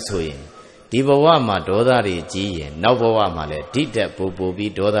နိုင်ဘူးဆိုရင်ဒီဘဝမှာဒေါသတွေကြီးရင်နောက်ဘဝမှာလည်းဓိတက်ပူပူ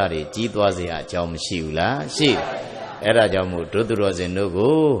ပြီးဒေါသတွေကြီးသွားစေရအကြောင်းမရှိဘူးလားရှိအဲ့ဒါကြောင့်မို့ဒုသူတော်စင်တို့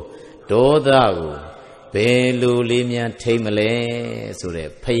ကိုဒေါသကိုဘယ်လိုလေးများထိမ့်မလဲဆိုတဲ့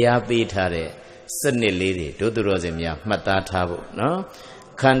ဖျားပေးထားတဲ့စနစ်လေးတွေဒုသူတော်စင်များမှတ်သားထားဖို့နော်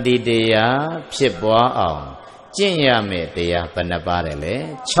ခန္တီတရားဖြစ်ပွားအောင်ကျင့်ရမယ်တရားဘယ်နှပါးတယ်လဲ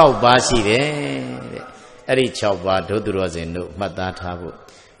6ပါးရှိတယ်တဲ့အဲ့ဒီ6ပါးဒုသူတော်စင်တို့မှတ်သားထားဖို့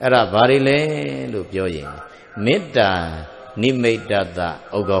အဲ့ဒါဘာတွေလဲလို့ပြောရင်မေတ္တာနိမိတ်တတ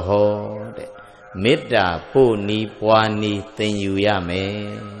ဥက္ကဟောတဲ့မေတ္တာပို့နီးပွားနီးသင်ယူရမယ်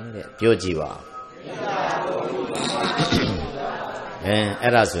တဲ့ပြောကြည့်ပါ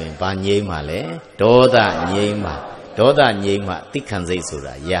အဲ့ဒါဆိုရင်ဘာငြိမ်းမှလဲဒေါသငြိမ်းမှဒေါသငြိမ်းမှသိခံစိတ်ဆို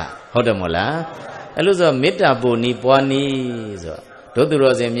တာရဟုတ်တယ်မို့လားအဲ့လိုဆိုမေတ္တာပို့နီးပွားနီးဆိုဒုသူ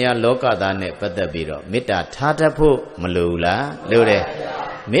တော်စင်များလောကသားနဲ့ပတ်သက်ပြီးတော့မေတ္တာထားတတ်ဖို့မလိုဘူးလားလိုတယ်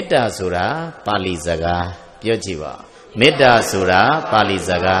မေတ္တာဆိုတာပါဠိစကားပြောကြည့်ပါမေတ္တာဆိုတာပါဠိ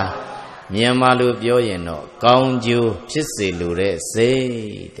စကားမြန်မာလိုပြောရင်တော့ကောင်းကျိုးဖြစ်စေလိုတဲ့စိတ်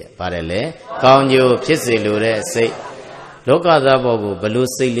တဲ့ပါတယ်လေကောင်းကျိုးဖြစ်စေလိုတဲ့စိတ်လောကသားဘောကိုဘလို့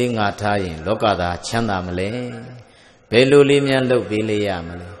စိတ်လေးငါထားရင်လောကသားချမ်းသာမလဲဘယ်လိုလေးများလုပ်ပေးလေရမ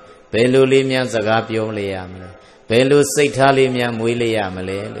လဲဘယ်လိုလေးများစကားပြောလေရမလဲဘယ်လိုစိတ်ထားလေးများမွေးလေရမ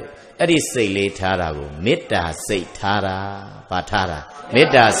လဲလို့အဲ့ဒီစိတ်လေးထားတာကိုမေတ္တာစိတ်ထားတာဘာထားတာမေ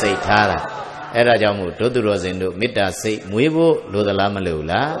တ္တာစိတ်ထားတာအဲ့ဒါကြောင့်မို့ဒုသူတော်စင်တို့မေတ္တာစိတ်မွေးဖို့လိုသလားမလို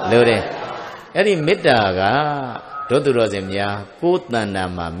လားလိုတယ်အဲ့ဒီမေတ္တာကဒုသူတော်စင်များကိုယ်တဏ္ဍာ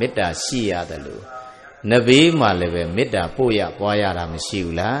မှာမေတ္တာရှိရတယ်လို့နဘေးမှာလည်းပဲမေတ္တာပို့ရပွားရတာမရှိ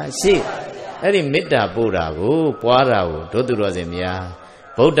ဘူးလားရှိအဲ့ဒီမေတ္တာပို့တာကိုပွားတာကိုဒုသူတော်စင်များ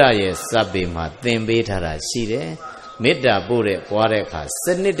ဗုဒ္ဓရဲ့စပ်ပေမှာသင်ပေးထားတာရှိတယ်မေတ္တာပို့တဲ့ပွားတဲ့အခါစ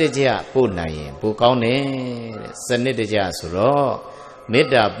နစ်တကျပို့နိုင်ရင်ပိုကောင်းတယ်တဲ့စနစ်တကျဆိုတော့မေတ္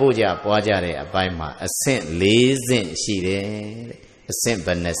တာပို့ကြပွားကြတဲ့အပိုင်းမှာအဆင့်၄ဆင့်ရှိတယ်တဲ့အဆင့်ဘ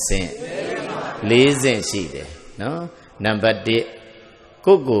ယ်နှဆင့်၄ဆင့်ရှိတယ်နော်နံပါတ်1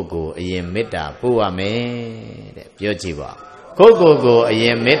ကိုအရင်မေတ္တာပို့ရမယ်တဲ့ပြောကြည့်ပါကိုအရ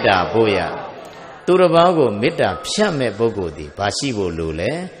င်မေတ္တာပို့ရသူတစ်ပါးကိုမေတ္တာဖြတ်မဲ့ပုဂ္ဂိုလ်ဒီဘာရှိဖို့လို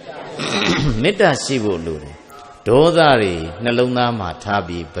လဲမေတ္တာရှိဖို့လိုတယ်ဒေါသတွေနှလုံးသားမှာထား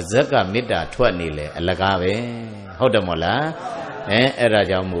ပြီးပါဇက်ကမေတ္တာထွက်နေလေအလကားပဲဟုတ်တယ်မို့လားအဲ့ဒါ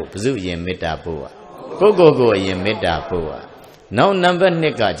ကြောင့်မို့ဘုစုရင်မေတ္တာပို့ရကိုအရင်မေတ္တာပို့ရနောက်နံပါတ်2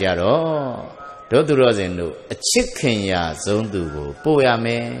ကကြတော့ဒုသူတော်စင်တို့အချစ်ခင်ရာဆုံးသူကိုပို့ရမ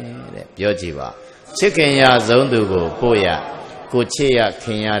ယ်တဲ့ပြောကြည့်ပါချစ်ခင်ရာဆုံးသူကိုပို့ရကိုချစ်ရခ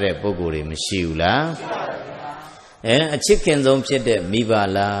င်ရတဲ့ပုဂ္ဂိုလ်တွေမရှိဘူးလားအချစ်ခင်ဆုံးဖြစ်တဲ့မိဘ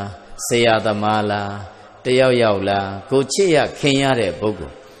လားဆရာသမားလားတယောက်ယောက်လားကိုချစ်ရခင်ရတဲ့ပုဂ္ဂို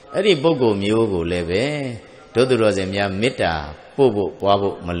လ်အဲ့ဒီပုဂ္ဂိုလ်မျိုးကိုလည်းပဲဒုသူတော်စင်များမေတ္တာပို့ဖို့ပွား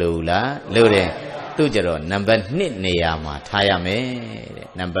ဖို့မလိုဘူးလားလိုတယ်သူကြတော့နံပါတ်2နေရာမှာထားရမယ်တဲ့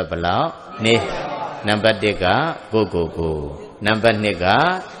နံပါတ်ဘယ်လောက်နေနံပါတ်1ကကိုနံပါတ်2က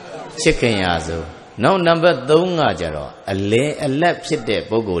ချစ်ခင်ရာဆုံးနောက်နံပါတ်3ကကြတော့အလဲအလက်ဖြစ်တဲ့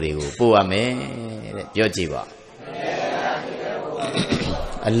ပုဂ္ဂိုလ်တွေကိုပို့ရမယ်တဲ့ပြောကြည့်ပါ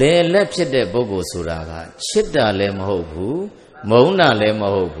အလဲအလက်ဖြစ်တဲ့ပုဂ္ဂိုလ်ဆိုတာကချစ်တာလည်းမဟုတ်ဘူးမုန်းတာလည်းမ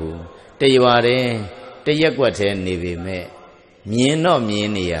ဟုတ်ဘူးတရွာတဲ့တရက်ွက်ထဲနေပေမဲ့မြင်တော့မြင်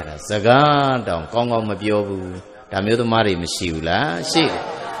နေရတာစကားတောင်ကောင်းကောင်းမပြောဘူးဒါမျိုးသမားတွေမရှိဘူးလားရှိတယ်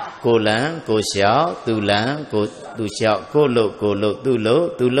ကိုလန်ကိုလျှောက်သူလန်ကိုသူလျှောက်ကိုလို့သူ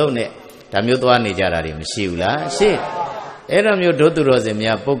လို့နဲ့ဒါမျိုးသွားနေကြတာတွေမရှိဘူးလားရှိအဲ့လိုမျိုးဒုသူတော်စင်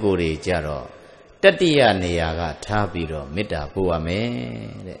များပုဂ္ဂိုလ်တွေကြတော့တတိယနေရာကထားပြီးတော့မေတ္တာပို့ရမယ်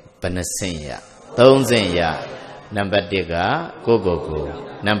တဲ့ဘယ်နှဆင့်ရ3ဆင့်ရနံပါတ်1ကကို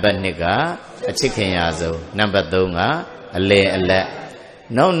နံပါတ်2ကအချစ်ခင်ရာဆုံးနံပါတ်3ကအလဲအလက်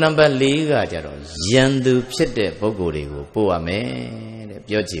နောက်နံပါတ်4ကကြတော့ယံသူဖြစ်တဲ့ပုဂ္ဂိုလ်တွေကိုပို့ရမယ်တဲ့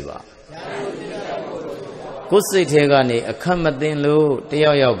ပြောကြည့်ပါကိုယ်စိတ်ထဲကနေအခက်မသိလို့တ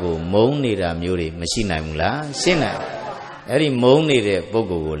ယောက်ယောက်ကိုမုန်းနေတာမျိုးတွေမရှိနိုင်ဘူးလားရှင်းနိုင်အဲ့ဒီမုန်းနေတဲ့ပုဂ္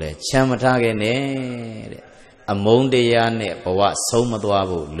ဂိုလ်ကိုလည်းချမ်းမထားခဲ့နဲ့တဲ့အမုန်းတရားနဲ့ဘဝဆုံးမသွား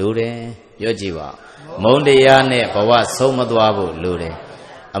ဖို့လိုတယ်ပြောကြည့်ပါမုန်းတရားနဲ့ဘဝဆုံးမသွားဖို့လိုတယ်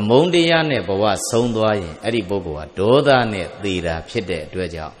အမုန်းတရားနဲ့ဘဝဆုံးသွားရင်အဲ့ဒီပုဂ္ဂိုလ်ဟာဒေါသနဲ့သေတာဖြစ်တဲ့အတွက်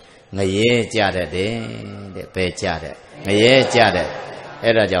ကြောင့်ငရဲကြတတ်တယ်တဲ့ဘယ်ကြတတ်ငရဲကြတတ်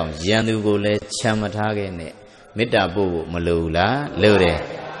အဲ့ဒါကြောင့်ယံသူကိုလည်းချမ်းမထားခဲ့နဲ့မေတ္တာပို့ဖို့မလိုဘူးလားလိုတယ်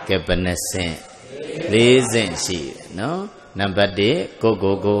ကဲဘယ်နှဆင့်၄ဆင့်ရှိတယ်နော်နံပါတ်1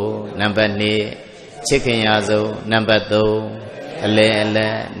ကိုနံပါတ်2ချစ်ခင်ရာဆုံးနံပါတ်3 အလဲ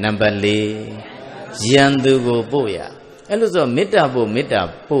နံပါတ်4ယံသူကိုပို့ရအဲ့လိုဆိုမေတ္တာ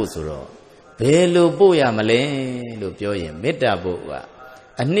ပို့ဆိုတော့ဘယ်လိုပို့ရမလဲလို့ပြောရင်မေတ္တာပို့က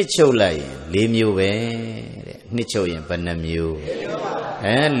အနှစ်ချုပ်လိုက်ရင်4မျိုးပဲတဲ့နှစ်ချုပ်ရင်ဘယ်နှမျိုး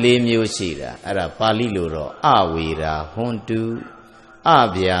4မျိုးရှိတာအဲ့ဒါပါဠိလိုတော့အဝေရာဟွန်တုအ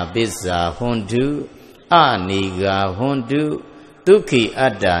ဗျာပစ္စာဟွန်တုအနိဂါဟွန်တုဒုက္ခိအ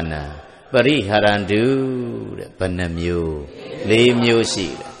တ္တနာပရိဟရန္တုတဲ့ဘယ်နှမျိုး4မျိုးရှိ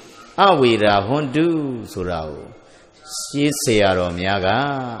တာအဝေရာဟွန်တုဆိုတာကိုရှင်းเสียတော်များက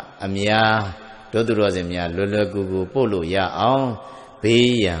အများဒုသူတော်စင်များလွယ်လွယ်ကူကူပို့လို့ရအောင်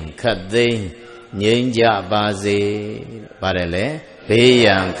ဘေးရန်ခတ်သိမ်းငြိမ်းကြပါစေပါတယ်လေဘေးရ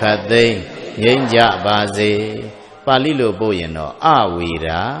န်ခတ်သိမ်းငြိမ်းကြပါစေပါဠိလိုပို့ရင်တော့အဝေ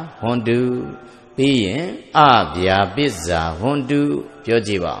ရာဟွန်တုပြီးရင်အဗျာပစ္စာဟွန်တုပြော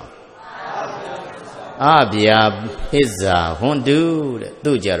ကြည့်ပါအဗျာပစ္စာဟွန်တုတဲ့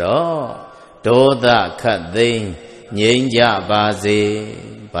သူကြတော့ဒေါသခတ်သိမ်းငြိမ်းကြပါစေ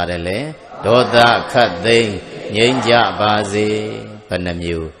ပါတယ်လေဒေါသခတ်သိမ်းငြိမ်းကြပါစေဘယ်နှ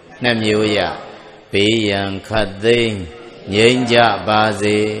မျိုး2မျိုးရဘေးရန်ခတ်သိမ်းငြိမ်းကြပါ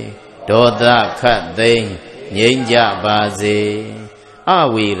စေဒေါသခတ်သိမ်းငြိမ်းကြပါစေအ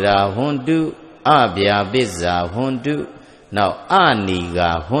ဝေရာဟွန်တုအဗျာပစ္စာဟွန်တုနောက်အနိဂါ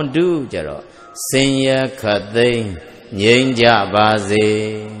ဟွန်တုကြတော့စင်ရခတ်သိမ်းငြိမ်းကြပါစေ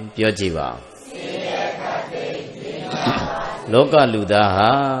ပြောကြည့်ပါလောကလူသား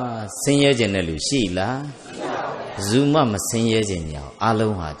ဟာဆင်းရဲခြင်းတဲ့လူရှိလားဘယ်သူမှမဆင်းရဲခြင်းညာအ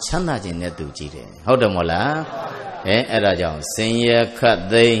လုံးဟာချမ်းသာခြင်းနဲ့တူကြည့်တယ်ဟုတ်တယ်မို့လားအဲ့ဒါကြောင့်ဆင်းရဲခတ်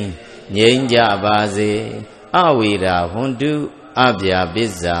သိမ်းငြိမ်းကြပါစေအဝေရာဟွန်တုအဗျာပ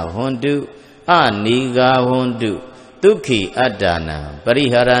စ္စာဟွန်တုအနိဂါဟွန်တုဒုက္ခိအတ္တနာပရိ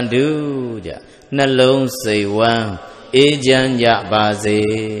ဟရန္တုကြနှလုံးစိတ်ဝမ်းအေးချမ်းကြပါစေ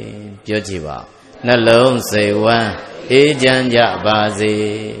ပြောကြည့်ပါနှလုံးစိတ်ဝမ်းအေးချမ်းကြပါစေ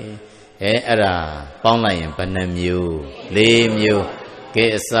အဲ့ဒါပေါင်းလိုက်ရင်ဘယ်နှမျိုး4မျိုးကဲ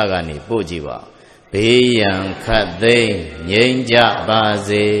အစကနေပို့ကြည့်ပါဘေးရန်ခတ်သိမ်းငြိမ်းကြပါ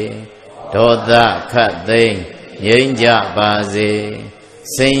စေဒေါသခတ်သိမ်းငြိမ်းကြပါစေ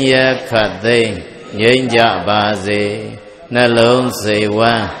ဆင်းရဲခတ်သိမ်းငြိမ်းကြပါစေနှလုံးစိတ်ဝ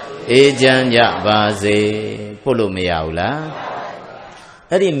မ်းအေးချမ်းကြပါစေပို့လို့မရဘူးလား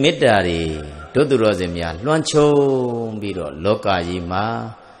အဲ့ဒီမေတ္တာတွေဒုသူတော်စင်များလွှမ်းခြုံပြီးတော့လောကကြီးမှာ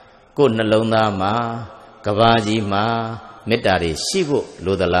ကိုယ်နှလုံးသားမှာကဘာကြီးမှာမေတ္တာတွေရှိဖို့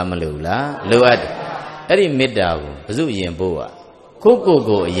လိုသလားမလိုဘူးလားလိုအပ်တယ်အဲ့ဒီမေတ္တာကိုဘယ်သူအရင်ပို့อ่ะ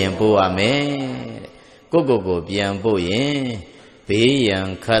ကိုအရင်ပို့ရမယ်ကိုပြန်ပို့ရင်ဘေးရန်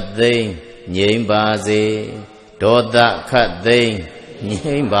ခတ်သိမ်းငြိမ်းပါစေဒေါသခတ်သိမ်း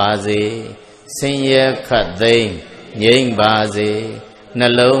ငြိမ်းပါစေဆင်းရဲခတ်သိမ်းငြိမ်းပါစေနှ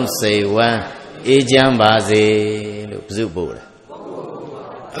လုံးစိတ်ဝမ်းအေးချမ်းပါစေလို့ဘုစုပို့တယ်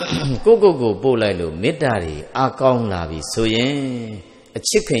ကိုပို့လိုက်လို့မေတ္တာတွေအကောင်းလာပြီဆိုရင်အ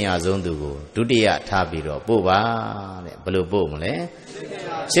ချစ်ခင်ရဆုံးသူကိုဒုတိယထားပြီးတော့ပို့ပါတဲ့ဘယ်လိုပို့မလဲ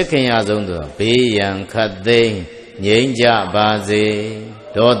ချစ်ခင်ရဆုံးသူဘေးရန်ခတ်သိမ်းငြိမ်းကြပါစေ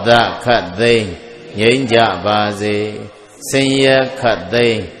ဒေါသခတ်သိမ်းငြိမ်းကြပါစေဆင်းရဲခတ်သိ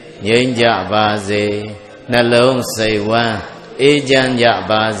မ်းငြိမ်းကြပါစေနှလုံးစိတ်ဝမ်းအေးချမ်းကြ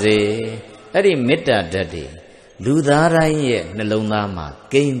ပါစေအဲ့ဒီမေတ္တာဓာတ်တွေလူသားတိုင်းရဲ့နှလုံးသားမှာ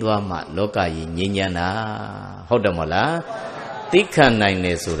ကိန်းသွားမှလောကကြီးငြိမ်းချမ်းတာဟုတ်တယ်မဟုတ်လားသိခံနိုင်တ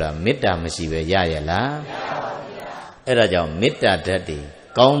ယ်ဆိုတာမေတ္တာမရှိပဲရရလားအဲ့ဒါကြောင့်မေတ္တာဓာတ်တွေ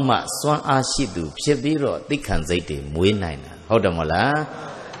ကောင်းမှစွမ်းအားရှိသူဖြစ်ပြီးတော့သိခံစိတ်တွေမွေးနိုင်တာဟုတ်တယ်မဟုတ်လား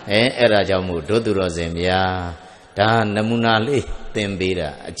အဲ့ဒါကြောင့်မို့ဒုသူတော်စင်များဒါနမူနာလေးသင်ပေးတာ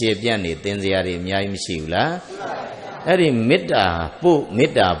အကျေပြန့်နေသင်စရာတွေအများကြီးမရှိဘူးလားအဲ့ဒီမေတ္တာပို့မေ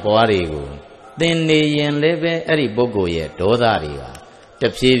တ္တာပွားတွေကိုသင်နေရင်လည်းပဲအဲ့ဒီပုဂ္ဂိုလ်ရဲ့ဒေါသတွေကတ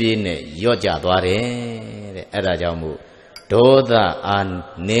ဖြည်းဖြည်းနဲ့လျော့ကျသွားတယ်တဲ့အဲ့ဒါကြောင့်မို့ဒေါသအာ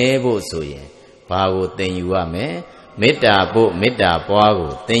နေဖို့ဆိုရင်ဘာကိုသင်ယူရမလဲမေတ္တာပို့မေတ္တာပွား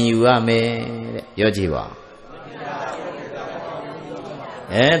ကိုသင်ယူရမယ်တဲ့ပြောကြည့်ပါ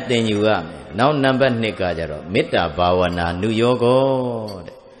သင်ယူရမယ်နောက်နံပါတ်2ကကြတော့မေတ္တာဘာဝနာနုယောဂော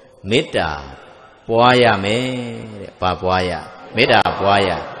တဲ့မေတ္တာပွားရမယ်တဲ့ဘာပွားရမေတ္တာပွားရ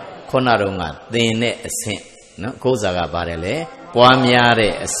ခုနတော့ကသင်တဲ့အဆင့်နော်ကိုယ်စားကပါတယ်လေပွားများ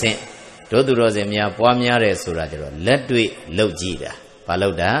တဲ့အဆင့်ဒုသူတော်စင်များပွားများတယ်ဆိုတာကြတော့လက်တွေ့လှုပ်ကြည့်တာဘာလှု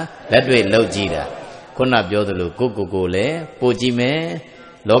ပ်တာလက်တွေ့လှုပ်ကြည့်တာခုနပြောသလိုကိုလည်းပို့ကြည့်မယ်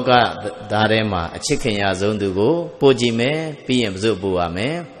လောကသားထဲမှာအချစ်ခင်ရဆုံးသူကိုပို့ကြည့်မယ်ပြီးရင်ဘု து ပို့ရမ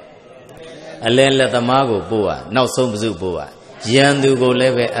ယ်အလဲလက်သမားကိုပို့ရနောက်ဆုံးဘု து ပို့ရရန်သူကိုလ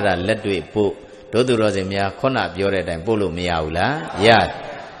ည်းပဲအဲ့ဒါလက်တွေ့ပို့ တို့သူတော်စင်များခုနပြောတဲ့အတိုင်းပို့လို့မရဘူးလားရ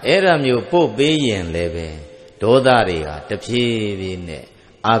အဲ့ဒါမျိုးပို့ပေးရင်လည်းပဲဒေါသတွေဟာတဖြည်းဖြည်းနဲ့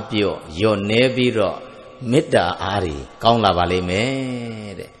အပြော့ရော့နေပြီးတော့မေတ္တာအားတွေကောင်းလာပါလိမ့်မ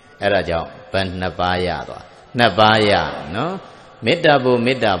ယ်တဲ့အဲ့ဒါကြောင့်ဘယ်နှစ်ပါးရသွားနှစ်ပါးရနော်မေတ္တာဖို့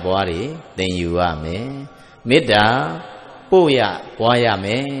မေတ္တာပွားတွေသင်ယူရမယ်မေတ္တာပို့ရပွားရမ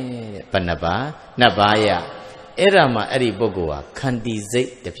ယ်တဲ့ဘယ်နှစ်ပါးနှစ်ပါးရအဲ့ဒါမှအဲ့ဒီပုဂ္ဂိုလ်ဟာခန္တီစိတ်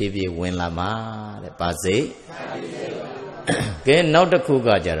တဖြည်းဖြည်းဝင်လာမှာတဲ့ပါစိတ်ကဲနောက်တစ်ခုက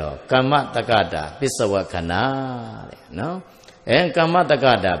ကြတော့ကမ္မတက္ကတာပစ္စဝခဏတဲ့နော်ကမ္မတက္က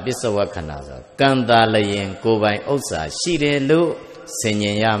တာပစ္စဝခဏဆိုကံတာလျင်ကိုယ်ပိုင်ဥစ္စာရှိတယ်လို့ဆင်ញ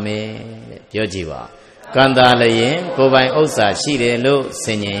င်ရမယ်တဲ့ပြောကြည့်ပါကံတာလျင်ကိုယ်ပိုင်ဥစ္စာရှိတယ်လို့ဆ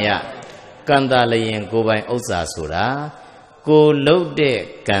င်ញင်ရကံတာလျင်ကိုယ်ပိုင်ဥစ္စာဆိုတာကိုလှုပ်တဲ့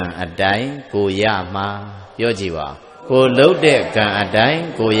ကံအတိုင်းကိုရမှာပြောကြည့်ပါကိုလှုပ်တဲ့ကံအတိုင်း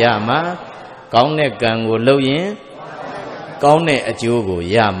ကိုရမှာကောင်းတဲ့ကံကိုလှုပ်ရင်ကောင်းတဲ့အကျိုးကို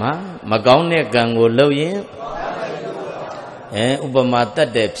ရမှာမကောင်းတဲ့ကံကိုလှုပ်ရင်ဥပမာတတ်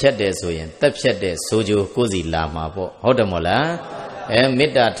တယ်ဖြတ်တယ်ဆိုရင်တက်ဖြတ်တဲ့ဆိုကြိုကိုယ်စီလာမှာပေါ့ဟုတ်တယ်မို့လားမေ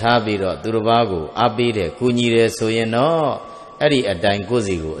တ္တာထားပြီးတော့သူတစ်ပါးကိုအားပေးတယ်ကူညီတယ်ဆိုရင်တော့အဲ့ဒီအတိုင်းကိုယ်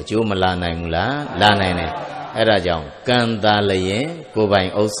စီကိုအကျိုးမလာနိုင်ဘူးလားလာနိုင်တယ်အဲ့ဒါကြောင့်ကံတာလျင်ကိုယ်ပိုင်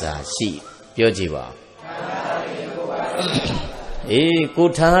ဥစ္စာရှိပြောကြည့်ပါကို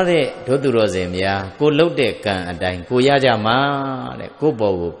ထားတဲ့ဒုသူတော်စင်များကိုလှုပ်တဲ့ကံအတိုင်းကိုရကြမှာတဲ့ကို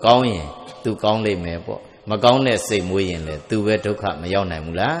ပေါ်ကိုကောင်းရင်သူကောင်းလိမ့်မယ်ပေါ့မကောင်းတဲ့စိတ်မွေးရင်လည်းသူပဲဒုက္ခမရောက်နိုင်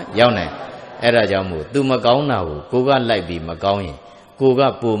ဘူးလားရောက်နိုင်အဲ့ဒါကြောင့်မို့သူမကောင်းတာကိုကိုကလိုက်ပြီးမကောင်းရင်ကိုက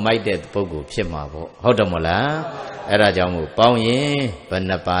ပူမိုက်တဲ့ပုဂ္ဂိုလ်ဖြစ်မှာပေါ့ဟုတ်တယ်မလားအဲ့ဒါကြောင့်မို့ပေါင်းရင်ဘယ်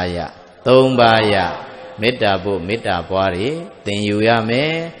နှပါးရသုံးပါးရမေတ္တာဖို့မေတ္တာပွားတွေသင်ယူရမ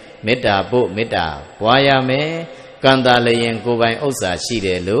ယ်မေတ္တာဖို့မေတ္တာပွားရမယ်ကံတာလျင်ကိုယ်ပိုင်ဥစ္စာရှိတ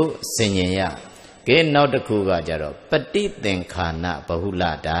ယ်လို့ဆင်ញင်ရကဲနောက်တစ်ခုကကြတော့ပฏิသင်္ခါနဘဟုလ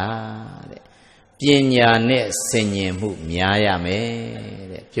တာတဲ့ပညာနဲ့ဆင်ញင်မှုများရမယ်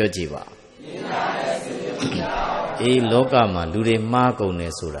တဲ့ပြောကြည့်ပါလောကမှာလူတွေမှားကုန်တ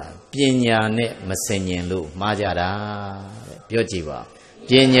ယ်ဆိုတာပညာနဲ့မဆင်ញင်လို့မှားကြတာတဲ့ပြောကြည့်ပါ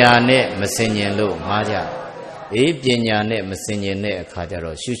ပညာနဲ့မဆင်ញင်လို့မှားကြပညာနဲ့မဆင်ញင်တဲ့အခါကျ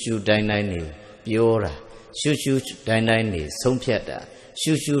တော့ရှူရှူတိုင်းတိုင်းနေပြောတာရှူရှူတိုင်းတိုင်းနေဆုံးဖြတ်တာ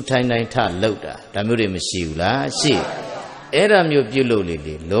ရှူရှူတိုင်းတိုင်းထလောက်တာဒါမျိုးတွေမရှိဘူးလားရှိအဲ့ဒါမျိုးပြုလုပ်လေ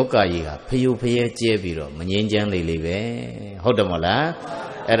လေလောကကြီးဟာဖယုဖယဲကျဲပြီးတော့မငြိမ်းချမ်းလေလေပဲဟုတ်တယ်မဟုတ်လား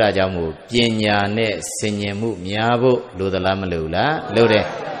အဲ့ဒါကြောင့်မို့ပညာနဲ့ဆင်ញင်မှုများဖို့လိုသလားမလိုလားလိုတယ်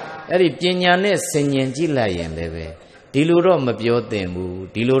အဲ့ဒီပညာနဲ့ဆင်ញင်ကြည့်လိုက်ရင်လည်းပဲဒီလိုတော့မပြောသင့်ဘူး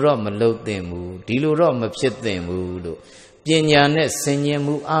ဒီလိုတော့မလုပ်သင့်ဘူးဒီလိုတော့မဖြစ်သင့်ဘူးလို့ပညာနဲ့ဆင်ញင်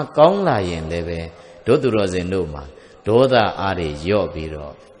မှုအားကောင်းလာရင်လည်းပဲတို့သူတော်စင်တို့မှာဒေါသအားတွေယော့ပြီး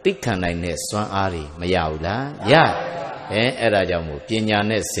တော့သိခံနိုင်တဲ့စွမ်းအားတွေမရဘူးလားရအဲ့ဒါကြောင့်မို့ပညာ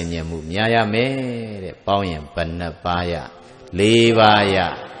နဲ့ဆင်ញင်မှုများရမယ်တဲ့ပေါင်းရင်ဘယ်နှပါးရ၄ပါးရ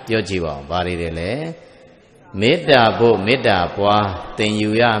ပြောကြည့်ပါဦးဘာတွေလဲမေတ္တာဖို့မေတ္တာပွားသင်ယူ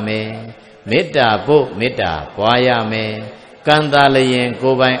ရမယ်မေတ္တာဖို့မေတ္တာပွားရမယ်ကံတာလျင်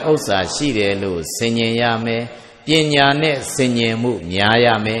ကိုယ်ပိုင်ဥစ္စာရှိတယ်လို့ဆင်ញင်ရမယ်ပညာနဲ့ဆင်ញင်မှုများရ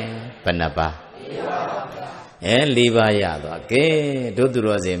မယ်ဘယ်နှပါး၄ပါးရသွားကဲတို့သူ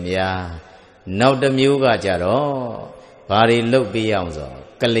တော်စင်များနောက်တစ်မျိုးကကြတော့ဘာတွေလုပ်ပြရအောင်ဆို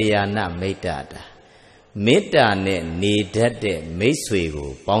ကလျာဏမိတ်တာမေတ္တာနဲ့နေတတ်တဲ့မိတ်ဆွေကို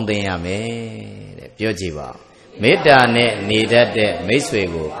ပေါင်းသင်ရမယ်တဲ့ပြောကြည့်ပါမေတ္တာနဲ့နေတတ်တဲ့မိတ်ဆွေ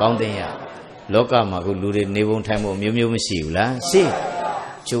ကိုပေါင်းသင်ရလောကမှာခုလူတွေနေပုံထိုင်ပုံမျိုးမျိုးမရှိဘူးလားရှိ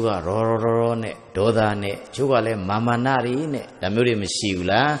ချို့ကရောနဲ့ဒေါသနဲ့ချို့ကလည်းမာမာနတွေနဲ့ဒါမျိုးတွေမရှိဘူး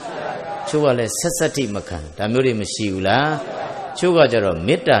လားချို့ကလည်းဆက်ဆက်တိမခံဒါမျိုးတွေမရှိဘူးလားချို့ကကြတော့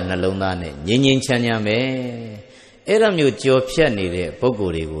မေတ္တာနှလုံးသားနဲ့ငြိမ်းငြိမ်းချမ်းချမ်းပဲအဲ့ဒါမျိုးကြော်ဖြတ်နေတဲ့ပုဂ္ဂို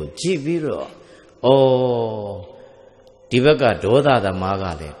လ်တွေကိုကြည့်ပြီးတော့ဒီဘက်ကဒေါသသမားက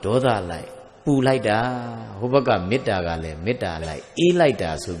လည်းဒေါသလိုက်ပူလိုက်တာဟိုဘက်ကမေတ္တာကလည်းမေတ္တာလိုက်အေးလိုက်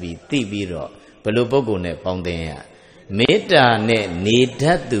တာဆိုပြီးသိပြီးတော့ဘယ်လိုပုဂ္ဂိုလ်နဲ့ပေါင်းသင်ရမေတ္တာနဲ့နေတ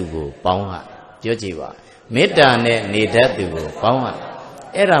တ်သူကိုပေါင်းရပြောကြည့်ပါမေတ္တာနဲ့နေတတ်သူကိုပေါင်းရ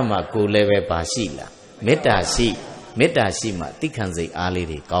အဲ့ဒါမှကိုယ်လည်းပဲပါရှိလားမေတ္တာရှိမှသိခံစိတ်အားလေး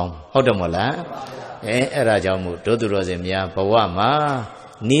တွေကောင်းဟုတ်တယ်မို့လားအဲ့ဒါကြောင့်မို့တို့သူတော်စင်များဘဝမှာ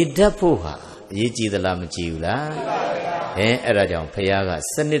နေတတ်ဖို့ဟာအရေးကြီးသလားမကြီးဘူးလားအဲ့ဒါကြောင့်ဖခင်က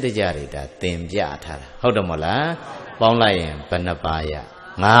စနစ်တကျတွေဒါသင်ပြထားတာဟုတ်တယ်မို့လားပေါင်းလိုက်ရင်ဘယ်နှပါးရ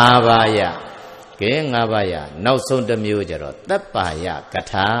၅ပါးရကဲ၅ပါးရနောက်ဆုံးတစ်မျိုးကြတော့တပ္ပါယက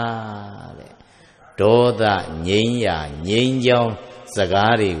ထာတဲ့ဒေါသငြိမ်းရာငြိမ်းချောင်းစ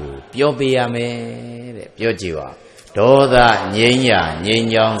ကားတွေကိုပြောပြရမယ်တဲ့ပြောကြည့်ပါဒေါသငြိမ်းရာငြိမ်း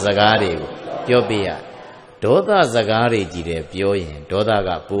ချောင်းစကားတွေကို ပြောပြရဒေါသစကားတွေကြီးတယ်ပြောရင်ဒေါသက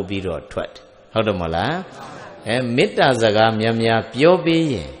ပိုးပြီးတော့ထွက်ဟုတ်တယ်မလားမေတ္တာစကားများများပြောပြီး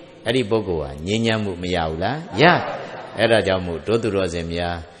ရင်အဲ့ဒီပုဂ္ဂိုလ်ဟာငြိမ်းချမ်းမှုမရဘူးလားရအဲ့ဒါကြောင့်မို့ဒုသူတော်စင်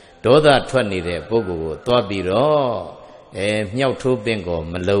များဒေါသထွက်နေတဲ့ပုဂ္ဂိုလ်ကိုသွားပြီးတော့မြောက်ထိုးပင့်ကို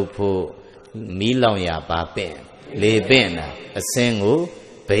မလုပ်ဖို့မီးလောင်ရပါပင့်လေပင့်တာအစင်းကို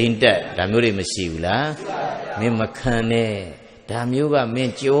ဘိန်းတက်ဒါမျိုးတွေမရှိဘူးလားမင်းမခံနဲ့ဒါမျိုးကမ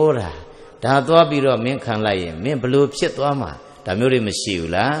င်းကြောတာဒါသွားပြီးတော့မင်းခံလိုက်ရင်မင်းဘလို့ဖြစ်သွားမှာဒါမျိုးတွေမရှိ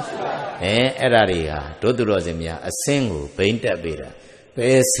ဘူးလားအဲ့ဒါတွေဟာဒုသူတော်စင်များအစင်းကိုဘိန်းတက်ပေးတာဘ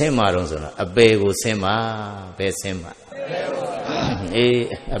ယ်ဆင်းမှာတော့ဆိုတော့အပေကိုဆင်းမှာဘယ်ဆင်းမှာအေး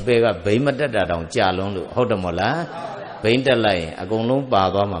အပေကဘိန်းမတက်တာတောင်ကြာလုံးလို့ဟုတ်တယ်မလားဘိန်းတက်လိုက်ရင်အကုန်လုံးပါ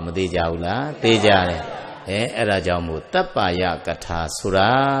သွားမှာမသေးကြဘူးလားသေးကြတယ်အဲ့ဒါကြောင့်မို့တပ္ပယကထာဆို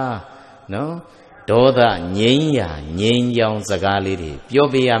တာနော်ဒေါသငြိမ်းရာငြိမ်းချောင်းစကားလေးတွေပြော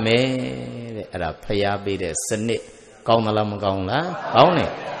ပြရမယ်တဲ့အဲ့ဒါဖျားပေးတဲ့စနစ်ကောင်းသလားမကောင်းလားကောင်းတ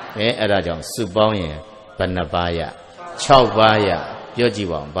ယ်အဲ့ဒါကြောင့်စုပေါင်းရင်ဘယ်နှပါးရ6ပါးရပြောကြည့်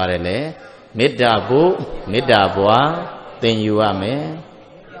ပါဦးပါတယ်လေမေတ္တာဖို့မေတ္တာပွားသင်ယူရမယ်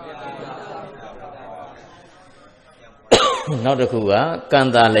နောက်တစ်ခုကကံ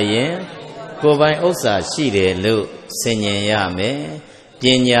တာလျင်ကိုယ်ပိုင်ဥစ္စာရှိတယ်လို့ဆင်ញင်ရမယ်ပ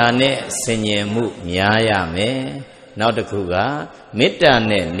ညာနဲ့ဆင်ញင်မှုများရမယ်နောက်တစ်ခုကမေတ္တာ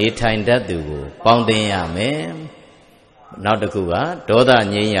နဲ့နေထိုင်တတ်သူကိုပေါင်းတင်ရမယ်နောက်တစ်ခုကဒေါသ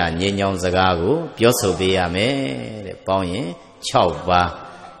ငြိမ်းရာငြိမ်းချောင်းစကားကိုပြောဆိုပေးရမယ်တဲ့ပေါင်းရင်6ပါး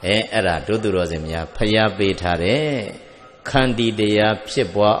အဲ့ဒါဒုသူတော်စင်များဖျားပေးထားတဲ့ခန္တီတရားဖြစ်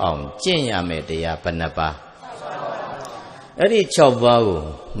ပွားအောင်ကျင့်ရမယ်တရားဘယ်နှပါးအဲ့ဒီ6ပါးကို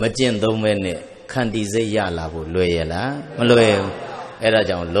မကျင့်သုံးမဲနဲ့ခန္တီစိတ်ရလာဖို့လွယ်ရလားမလွယ်ဘူးအဲ့ဒါ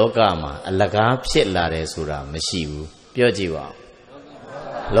ကြောင့်လောကမှာအလကားဖြစ်လာတယ်ဆိုတာမရှိဘူးပြောကြည့်ပါဦး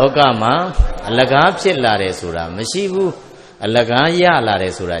လောကမှာအလကားဖြစ်လာတယ်ဆိုတာမရှိဘူးအလကားရလာတ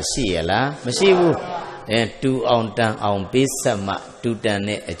ယ်ဆိုတာရှိရလားမရှိဘူးတူအောင်တန်အောင်ပေးဆက်မှတူတန်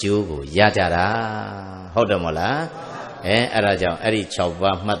တဲ့အကျိုးကိုရကြတာဟုတ်တယ်မလားအဲ့ဒါကြောင့်အဲ့ဒီ6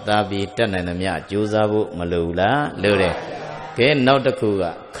ပါးမှတ်သားပြီးတတ်နိုင်သမျှကြိုးစားဖို့မလိုဘူးလားလိုတယ်ကဲနောက်တစ်ခုက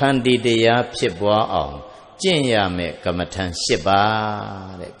ခန္တီတရားဖြစ်ပွားအောင်ကျင့်ရမယ်ကမ္မထံ8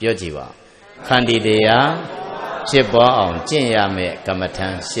ပါးတဲ့ပြောကြည့်ပါခန္တီတရားဖြစ်ပွားအောင်ကျင့်ရမယ်ကမ္မထံ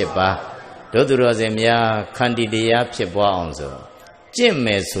8ပါးဒုသူတော်စင်များခန္တီတရားဖြစ်ပွားအောင်ဆိုကျင့်မ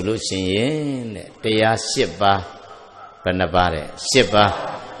ယ်ဆိုလို့ရှိရင်တဲ့တရား8ပါးဘယ်နှပါတဲ့8ပါး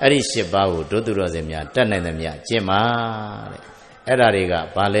အဲ့ဒီ8ပါးကိုဒုသူတော်စင်များတတ်နိုင်သမျှကျင့်ပါတဲ့အဲ့ဒါတွေက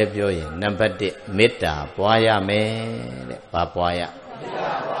ဘာလဲပြောရင်နံပါတ်1မေတ္တာပွားရမယ်တဲ့ဘာပွားရ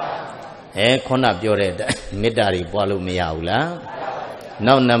ခုနပြောတဲ့မေတ္တာတွေပွားလို့မရဘူးလား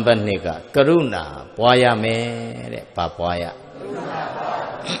နောက်နံပါတ်2ကကရုဏာပွားရမယ်တဲ့ဘာပွားရ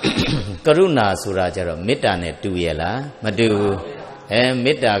ကရုဏာဆိုတာကြတော့မေတ္တာနဲ့တူရဲ့လားမတူဘူး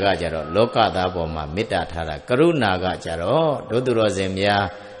မေတ္တာကကြတော့လောကသားပေါ်မှာမေတ္တာထားတာကရုဏာကကြတော့ဒုသူတော်စင်များ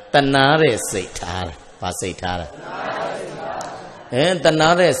တဏှာတဲ့စိတ်ထားတာဘာစိတ်ထားတာတဏှာ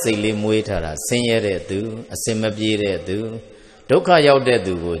တဲ့စိတ်လေးမွေးထားတာဆင်းရဲတဲ့သူအစင်မပြေတဲ့သူဒုက္ခရောက်တဲ့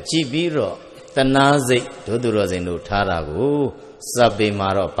သူကိုကြည်ပြီးတော့တဏှာစိတ်ဒုသူတော်စင်တို့ထားတာကိုစပ်ပေမှာ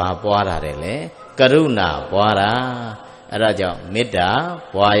တော့ဘာပွားတာတယ်လဲကရုဏာပွားတာအဲ့ဒါကြောင့်မေတ္တာ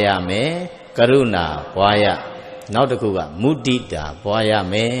ပွားရမယ်ကရုဏာပွားရနောက်တစ်ခုကမုဒိတာပွားရ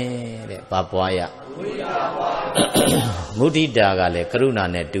မယ်တဲ့ဘာပွားရမုဒိတာကလည်းကရုဏာ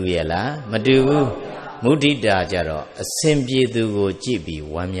နဲ့တူရဲ့လားမတူဘူးမုဒိတာကြတော့အစဉ်ပြေသူကိုကြည့်ပြီး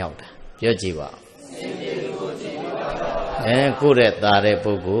ဝမ်းမြောက်တာပြောကြည့်ပါကိုယ့်ရဲ့သားတဲ့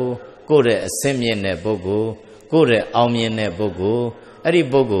ပုဂ္ဂိုလ်ကိုယ့်ရဲ့အစဉ်မြင့်တဲ့ပုဂ္ဂိုလ်ကိုယ့်ရဲ့အောင်မြင်တဲ့ပုဂ္ဂိုလ်အဲ့ဒီ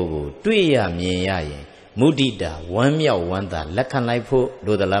ပုဂ္ဂိုလ်ကိုတွေ့ရမြင်ရရင်မုဒိတာဝမ်းမြောက်ဝမ်းသာလက်ခံလိုက်ဖို့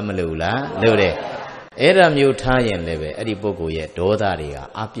လိုသလားမလိုဘူးလားလိုတယ်အဲ့ဒါမျိုးထားရင်လည်းပဲအဲ့ဒီပုဂ္ဂိုလ်ရဲ့ဒေါသတွေက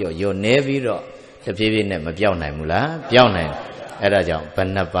အပြော့ရောနေပြီးတော့တဖြည်းဖြည်းနဲ့မပြောင်းနိုင်ဘူးလားပြောင်းနိုင်အဲ့ဒါကြောင့်ဘယ်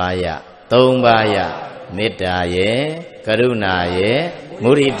နှပါးရ3ပါးရမေတ္တာရဲ့ကရုဏာရဲ့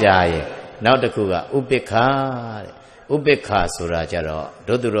မုဒိတာရဲ့နောက်တစ်ခုကဥပိ္ပခာတဲ့ဥပိ္ပခာဆိုတာကြတော့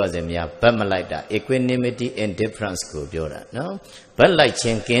ဒုသူတော်စင်များဗတ်မလိုက်တာ equanimity indifference ကိုပြောတာနော်ဗတ်လိုက်ခြ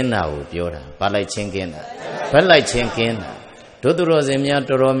င်းကင်းတာကိုပြောတာဗတ်လိုက်ခြင်းကင်းတာဗတ်လိုက်ခြင်းကင်းတာဒုသူတော်စင်များ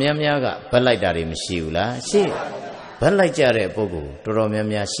တော်တော်များများကဗတ်လိုက်တာတွေမရှိဘူးလားရှိဗတ်လိုက်ကြတဲ့ပုဂ္ဂိုလ်တော်တော်များ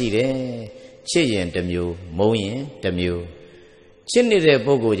များရှိတယ်ချစ်ရင်တစ်မျိုးမုန်းရင်တစ်မျိုးချစ်နေတဲ့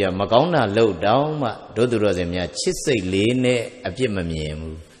ပုဂ္ဂိုလ်ကြမကောင်းတာလှုပ်တောင်းမှဒုသူတော်စင်များချစ်စိတ်လေးနဲ့အပြစ်မမြင်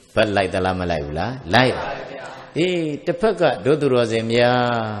ဘူးဗတ်လိုက်သလားမလိုက်ဘူးလားလိုက်တစ်ဖက်ကဒုသူတော်စင်များ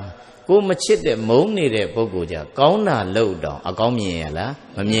ကိုမချစ်တဲ့မုန်းနေတဲ့ပုဂ္ဂိုလ်ကြကောင်းတာလှုပ်တောင်းအကောင်းမြင်ရလား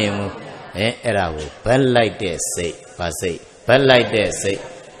မမြင်ဘူးအဲ့ဒါကိုဗတ်လိုက်တဲ့စိတ်ဗတ်စိတ်ဗတ်လိုက်တဲ့စိတ်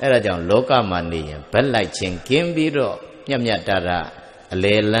အဲ့ဒါကြောင့်လောကမှာနေရင်ဘက်လိုက်ခြင်းကင်းပြီးတော့မြတ်မြတ်တာတာအ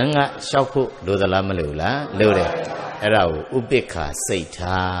လေလန်းကရှောက်ဖို့လိုသလားမလိုလားလိုတယ်အဲ့ဒါကိုဥပိ္ပခာစိတ်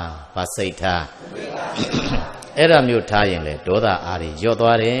ထားဘာစိတ်ထားအဲ့ဒါမျိုးထားရင်လေဒေါသအားတွေညော့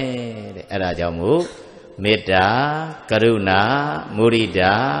သွားတယ်တဲ့အဲ့ဒါကြောင့်မို့မေတ္တာကရုဏာမုဒိ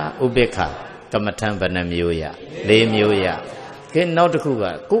တာဥပိ္ပခာကမ္မထံဘယ်နှမျိုးရ၄မျိုးရကဲနောက်တစ်ခုက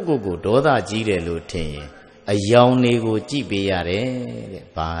ကိုဒေါသကြီးတယ်လို့ထင်ရင်အယောင်တွေကိုကြည့်ပေးရတယ်တဲ့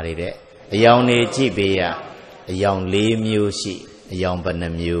ဘာတွေတဲ့အယောင်တွေကြည့်ပေးရအယောင်၄မျိုးရှိအယောင်ဘယ်နှ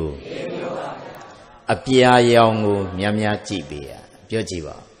မျိုးအပြာရောင်ကိုများများကြည့်ပေးရပြောကြည့်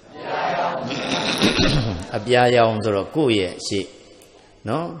ပါအပြာရောင်ဆိုတော့ကိုယ့်ရဲ့ရှေ့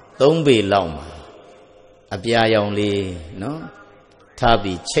နော်၃ပေလောက်မှာအပြာရောင်လေးနော်ထား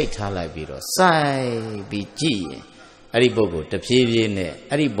ပြီးချိတ်ထားလိုက်ပြီးတော့စိုက်ပြီးကြည့်ရင်အဲ့ဒီပုဂ္ဂိုလ်တဖြည်းဖြည်းနဲ့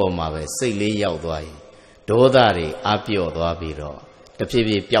အဲ့ဒီပုံမှာပဲစိတ်လေးရောက်သွားရင်ဒေါသတွေအပြော့သွားပြီးတော့တဖြည်း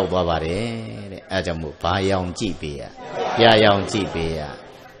ဖြည်းပျောက်သွားပါတယ်တဲ့အဲကြောင့်မို့ဘာရောင်ကြည့်ပေးရပြာရောင်ကြည့်ပေးရ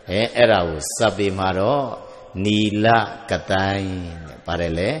အဲ့ဒါကိုစပ်ပေးမှာတော့နီလကတိုင်းတဲ့ပါတ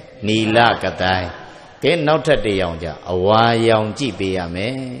ယ်လေနီလကတိုင်းကဲနောက်ထပ်တစ်ရောင်ကြအဝါရောင်ကြည့်ပေးရမ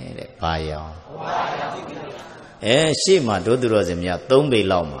ယ်တဲ့ဘာရောင်ရှေ့မှာဒုသူတော်စင်များ၃ပေ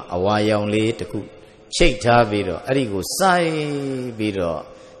လောက်မှာအဝါရောင်လေးတစ်ခုချိတ်ထားပြီးတော့အဲ့ဒီကိုစိုက်ပြီးတော့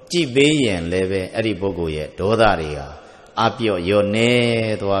ကြည့်ပေးရင်လည်းပဲအဲ့ဒီပုဂ္ဂိုလ်ရဲ့ဒေါသတွေဟာအပြော့ရောနေ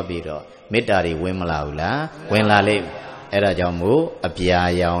သွားပြီးတော့မေတ္တာတွေဝင်မလာဘူးလားဝင်လာလိမ့်အဲ့ဒါကြောင့်မို့အပြာ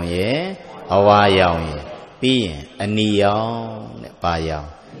ရောင်ရဲ့အဝါရောင်ရဲ့ပြီးရင်အနီရောင်တဲ့ဘာရောင်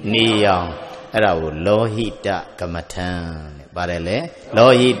နီရောင်အဲ့ဒါကိုလောဟိတကမ္မထံတဲ့ပါတယ်လေလော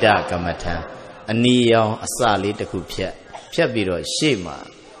ဟိတကမ္မထံအနီရောင်အစလေးတစ်ခုဖြတ်ပြီးတော့ရှေ့မှာ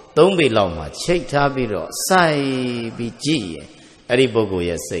၃ပေလောက်မှာချိတ်ထားပြီးတော့စိုက်ပြီးကြည့်ရင်အဲ့ဒီပုဂ္ဂိုလ်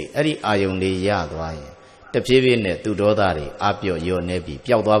ရဲ့စိတ်အဲ့ဒီအာယုန်လေးရသွားရင်တဖြည်းဖြည်းနဲ့သူဒေါသတွေအပြော့ရောနေပြီး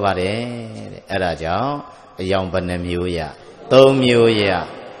ပျောက်သွားပါတယ်တဲ့အဲ့ဒါကြောင့်အယောင်ဘယ်နှမျိုးရ၃မျိုးရ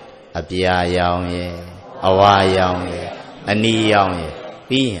အပြာရောင်ရဲ့အဝါရောင်ရဲ့အနီရောင်ရဲ့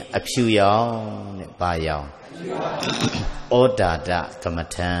ပြီးရင်အဖြူရောင်တဲ့ဘာရောင်ဩဒါဒကမ္မ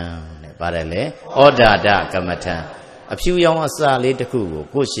ထံတဲ့ပါတယ်လေဩဒါဒကမ္မထံအဖြူရောင်အစာလေးတစ်ခုကို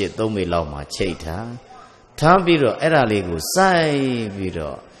ကိုယ့်ရှေ့၃ပေလောက်မှာချိတ်ထားပြီးတော့အဲ့ဒါလေးကိုစိုက်ပြီး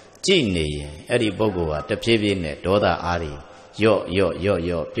တော့ကြည့်နေရင်အဲ့ဒီပုဂ္ဂိုလ်ဟာတဖြည်းဖြည်းနဲ့ဒေါသအားတွေယော့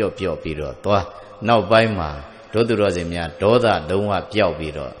ပျော့ပြီးတော့သွားနောက်ပိုင်းမှာဒုသူတော်စင်များဒေါသလုံးဝပျောက်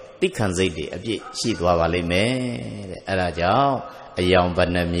ပြီးတော့တိခံစိတ်တွေအပြည့်ရှိသွားပါလိမ့်မယ်တဲ့အဲ့ဒါကြောင့်အယောင်ဘယ်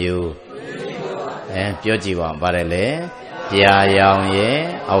နှမျိုးပြောကြည့်ပါဦးပါတယ်လေပြာရောင်ရဲ့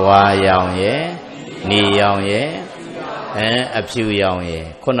အဝါရောင်ရဲ့နီရောင်ရဲ့အဖြူရောင်ရဲ့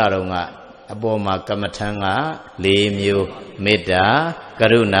ခုနတော့ကအပေါ်မှာကမ္မထံက၄မျိုးမေတ္တာက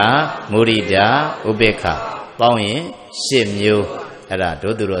ရုဏာမုဒိတာဥပေက္ခပေါင်းရင်၈မျိုးအဲ့ဒါဒု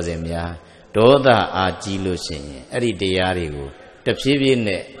သူတော်စင်များဒေါသအာကြီးလို့ရှိရင်အဲ့ဒီတရားတွေကိုတဖြည်းဖြည်း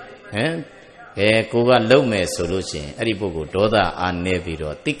နဲ့ကိုကလုံမယ်ဆိုလို့ရှိရင်အဲ့ဒီပုဂ္ဂိုလ်ဒေါသအာနေပြီး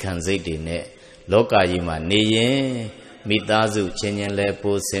တော့တိခံစိတ်တွေနဲ့လောကကြီးမှာနေရင်မိသားစုချင်းချင်းလဲ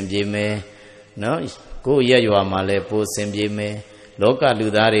ပိုးစင်ပြေမယ်နော်ကိုယ့်ရဲ့ရွာမှာလဲပိုးစင်ပြေမယ်လောကလူ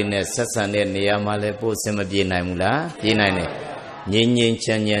သားတွေနဲ့ဆက်ဆံတဲ့နေရာမှာလဲပို့စင်မပြေနိုင်ဘူးလားပြေနိုင်တယ်ငြိမ်ငြိမ်ချ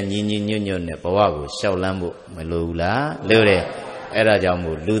မ်းချမ်းညီညီညွတ်ညွတ်နဲ့ဘဝကိုရှောက်လန်းဖို့မလိုဘူးလားလိုတယ်အဲ့ဒါကြောင့်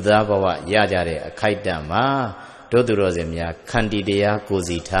မို့လူသားဘဝရကြတဲ့အခိုက်အတန့်မှာဒုသူတော်စင်များခန္တီတရားကို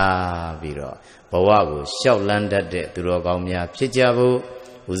စီထားပြီးတော့ဘဝကိုရှောက်လန်းတတ်တဲ့သူတော်ကောင်းများဖြစ်ကြဖို့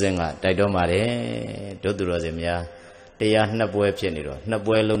ဦးဇင်းကတိုက်တွန်းပါတယ်ဒုသူတော်စင်များတရားနှစ်ပွဲဖြစ်နေတော့နှစ်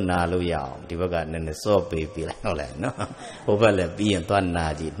ပွဲလုံးနာလို့ရအောင်ဒီဘက်ကနည်းနည်းစော့ပေးပြလိုက်ဟုတ်လားနော်ဟိုဘက်လည်းပြီးရင်သွားနာ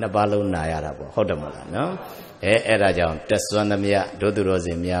ကြည့်နှစ်ပါးလုံးနာရတာပေါ့ဟုတ်တယ်မလားနော်အဲ့ဒါကြောင့်တက်စွမ်းသမျှဒုသူတော်စ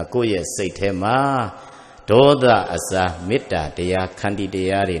င်များကိုယ့်ရဲ့စိတ်ထဲမှာဒေါသအစာမေတ္တာတရားခန္တီတ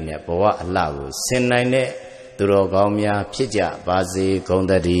ရားတွေနဲ့ဘဝအလှကိုဆင်နိုင်တဲ့သူတော်ကောင်းများဖြစ်ကြပါစေကုန်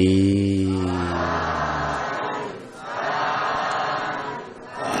သတည်း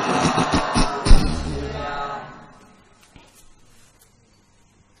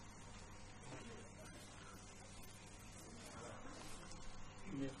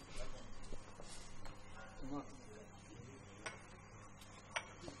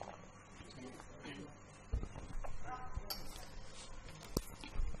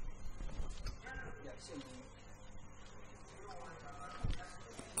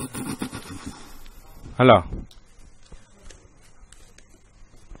ဟ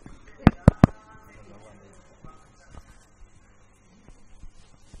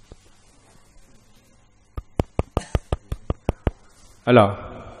လို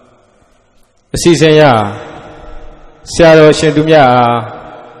အစီအစဉ်ရဆရာတော်ရှင်သူမြတ်အား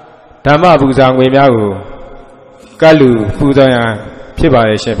ဓမ္မပူဇာငွေများကိုကတ်လူပူဇော်ရန် ဖြစ်ပါ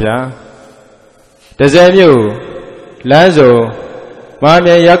ရဲ့ရှင်ဗျာဒဇယ်မြို့လမ်းစုံမဟာ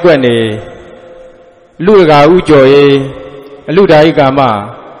မြိုင်ရက်ွက်နေလူတကာဥကျော်ရေးအလူဓာယိကာမ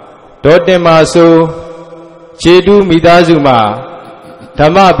ဒေါ်တင်မာဆိုခြေတူးမိသားစုမှဓ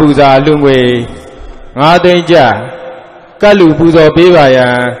မ္မပူဇာလူငွေ9 သိန်းကျပ်ကတ်လူပူဇော်ပေးပါရ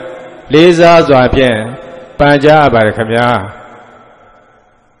န်လေးစားစွာဖြင့်ပန်ကြားပါရခင်ဗျာ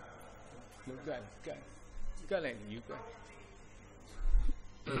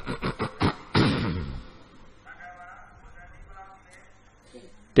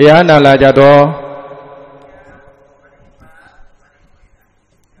တရားနာလာကြတော့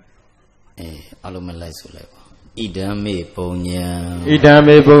အလုံးမလိုက်ဆိုလိုက်ပါဣဒံမေပုံညာဣဒံ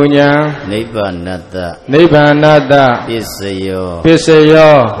မေပုံညာနိဗ္ဗာနတ္တနိဗ္ဗာနတ္တပစ္စယောပစ္စ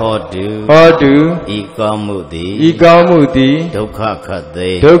ယောဟောတုဟောတုဤကောင်းမှုသည်ဤကောင်းမှုသည်ဒုက္ခခတ်သိ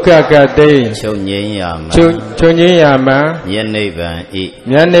ဒုက္ခကတ္တိချုပ်ငြိမ်းရာမချုပ်ငြိမ်းရာမမြတ်နိဗ္ဗာန်ဤ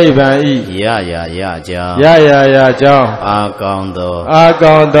မြတ်နိဗ္ဗာန်ဤရကြောင်းရကြောင်းအာကောင်းသောအ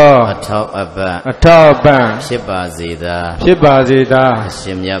ထောက်အပံ့ဖြစ်ပါစေသာရှ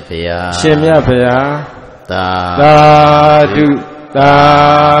င်မြတ်ဗျာသာ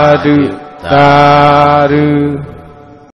ဓု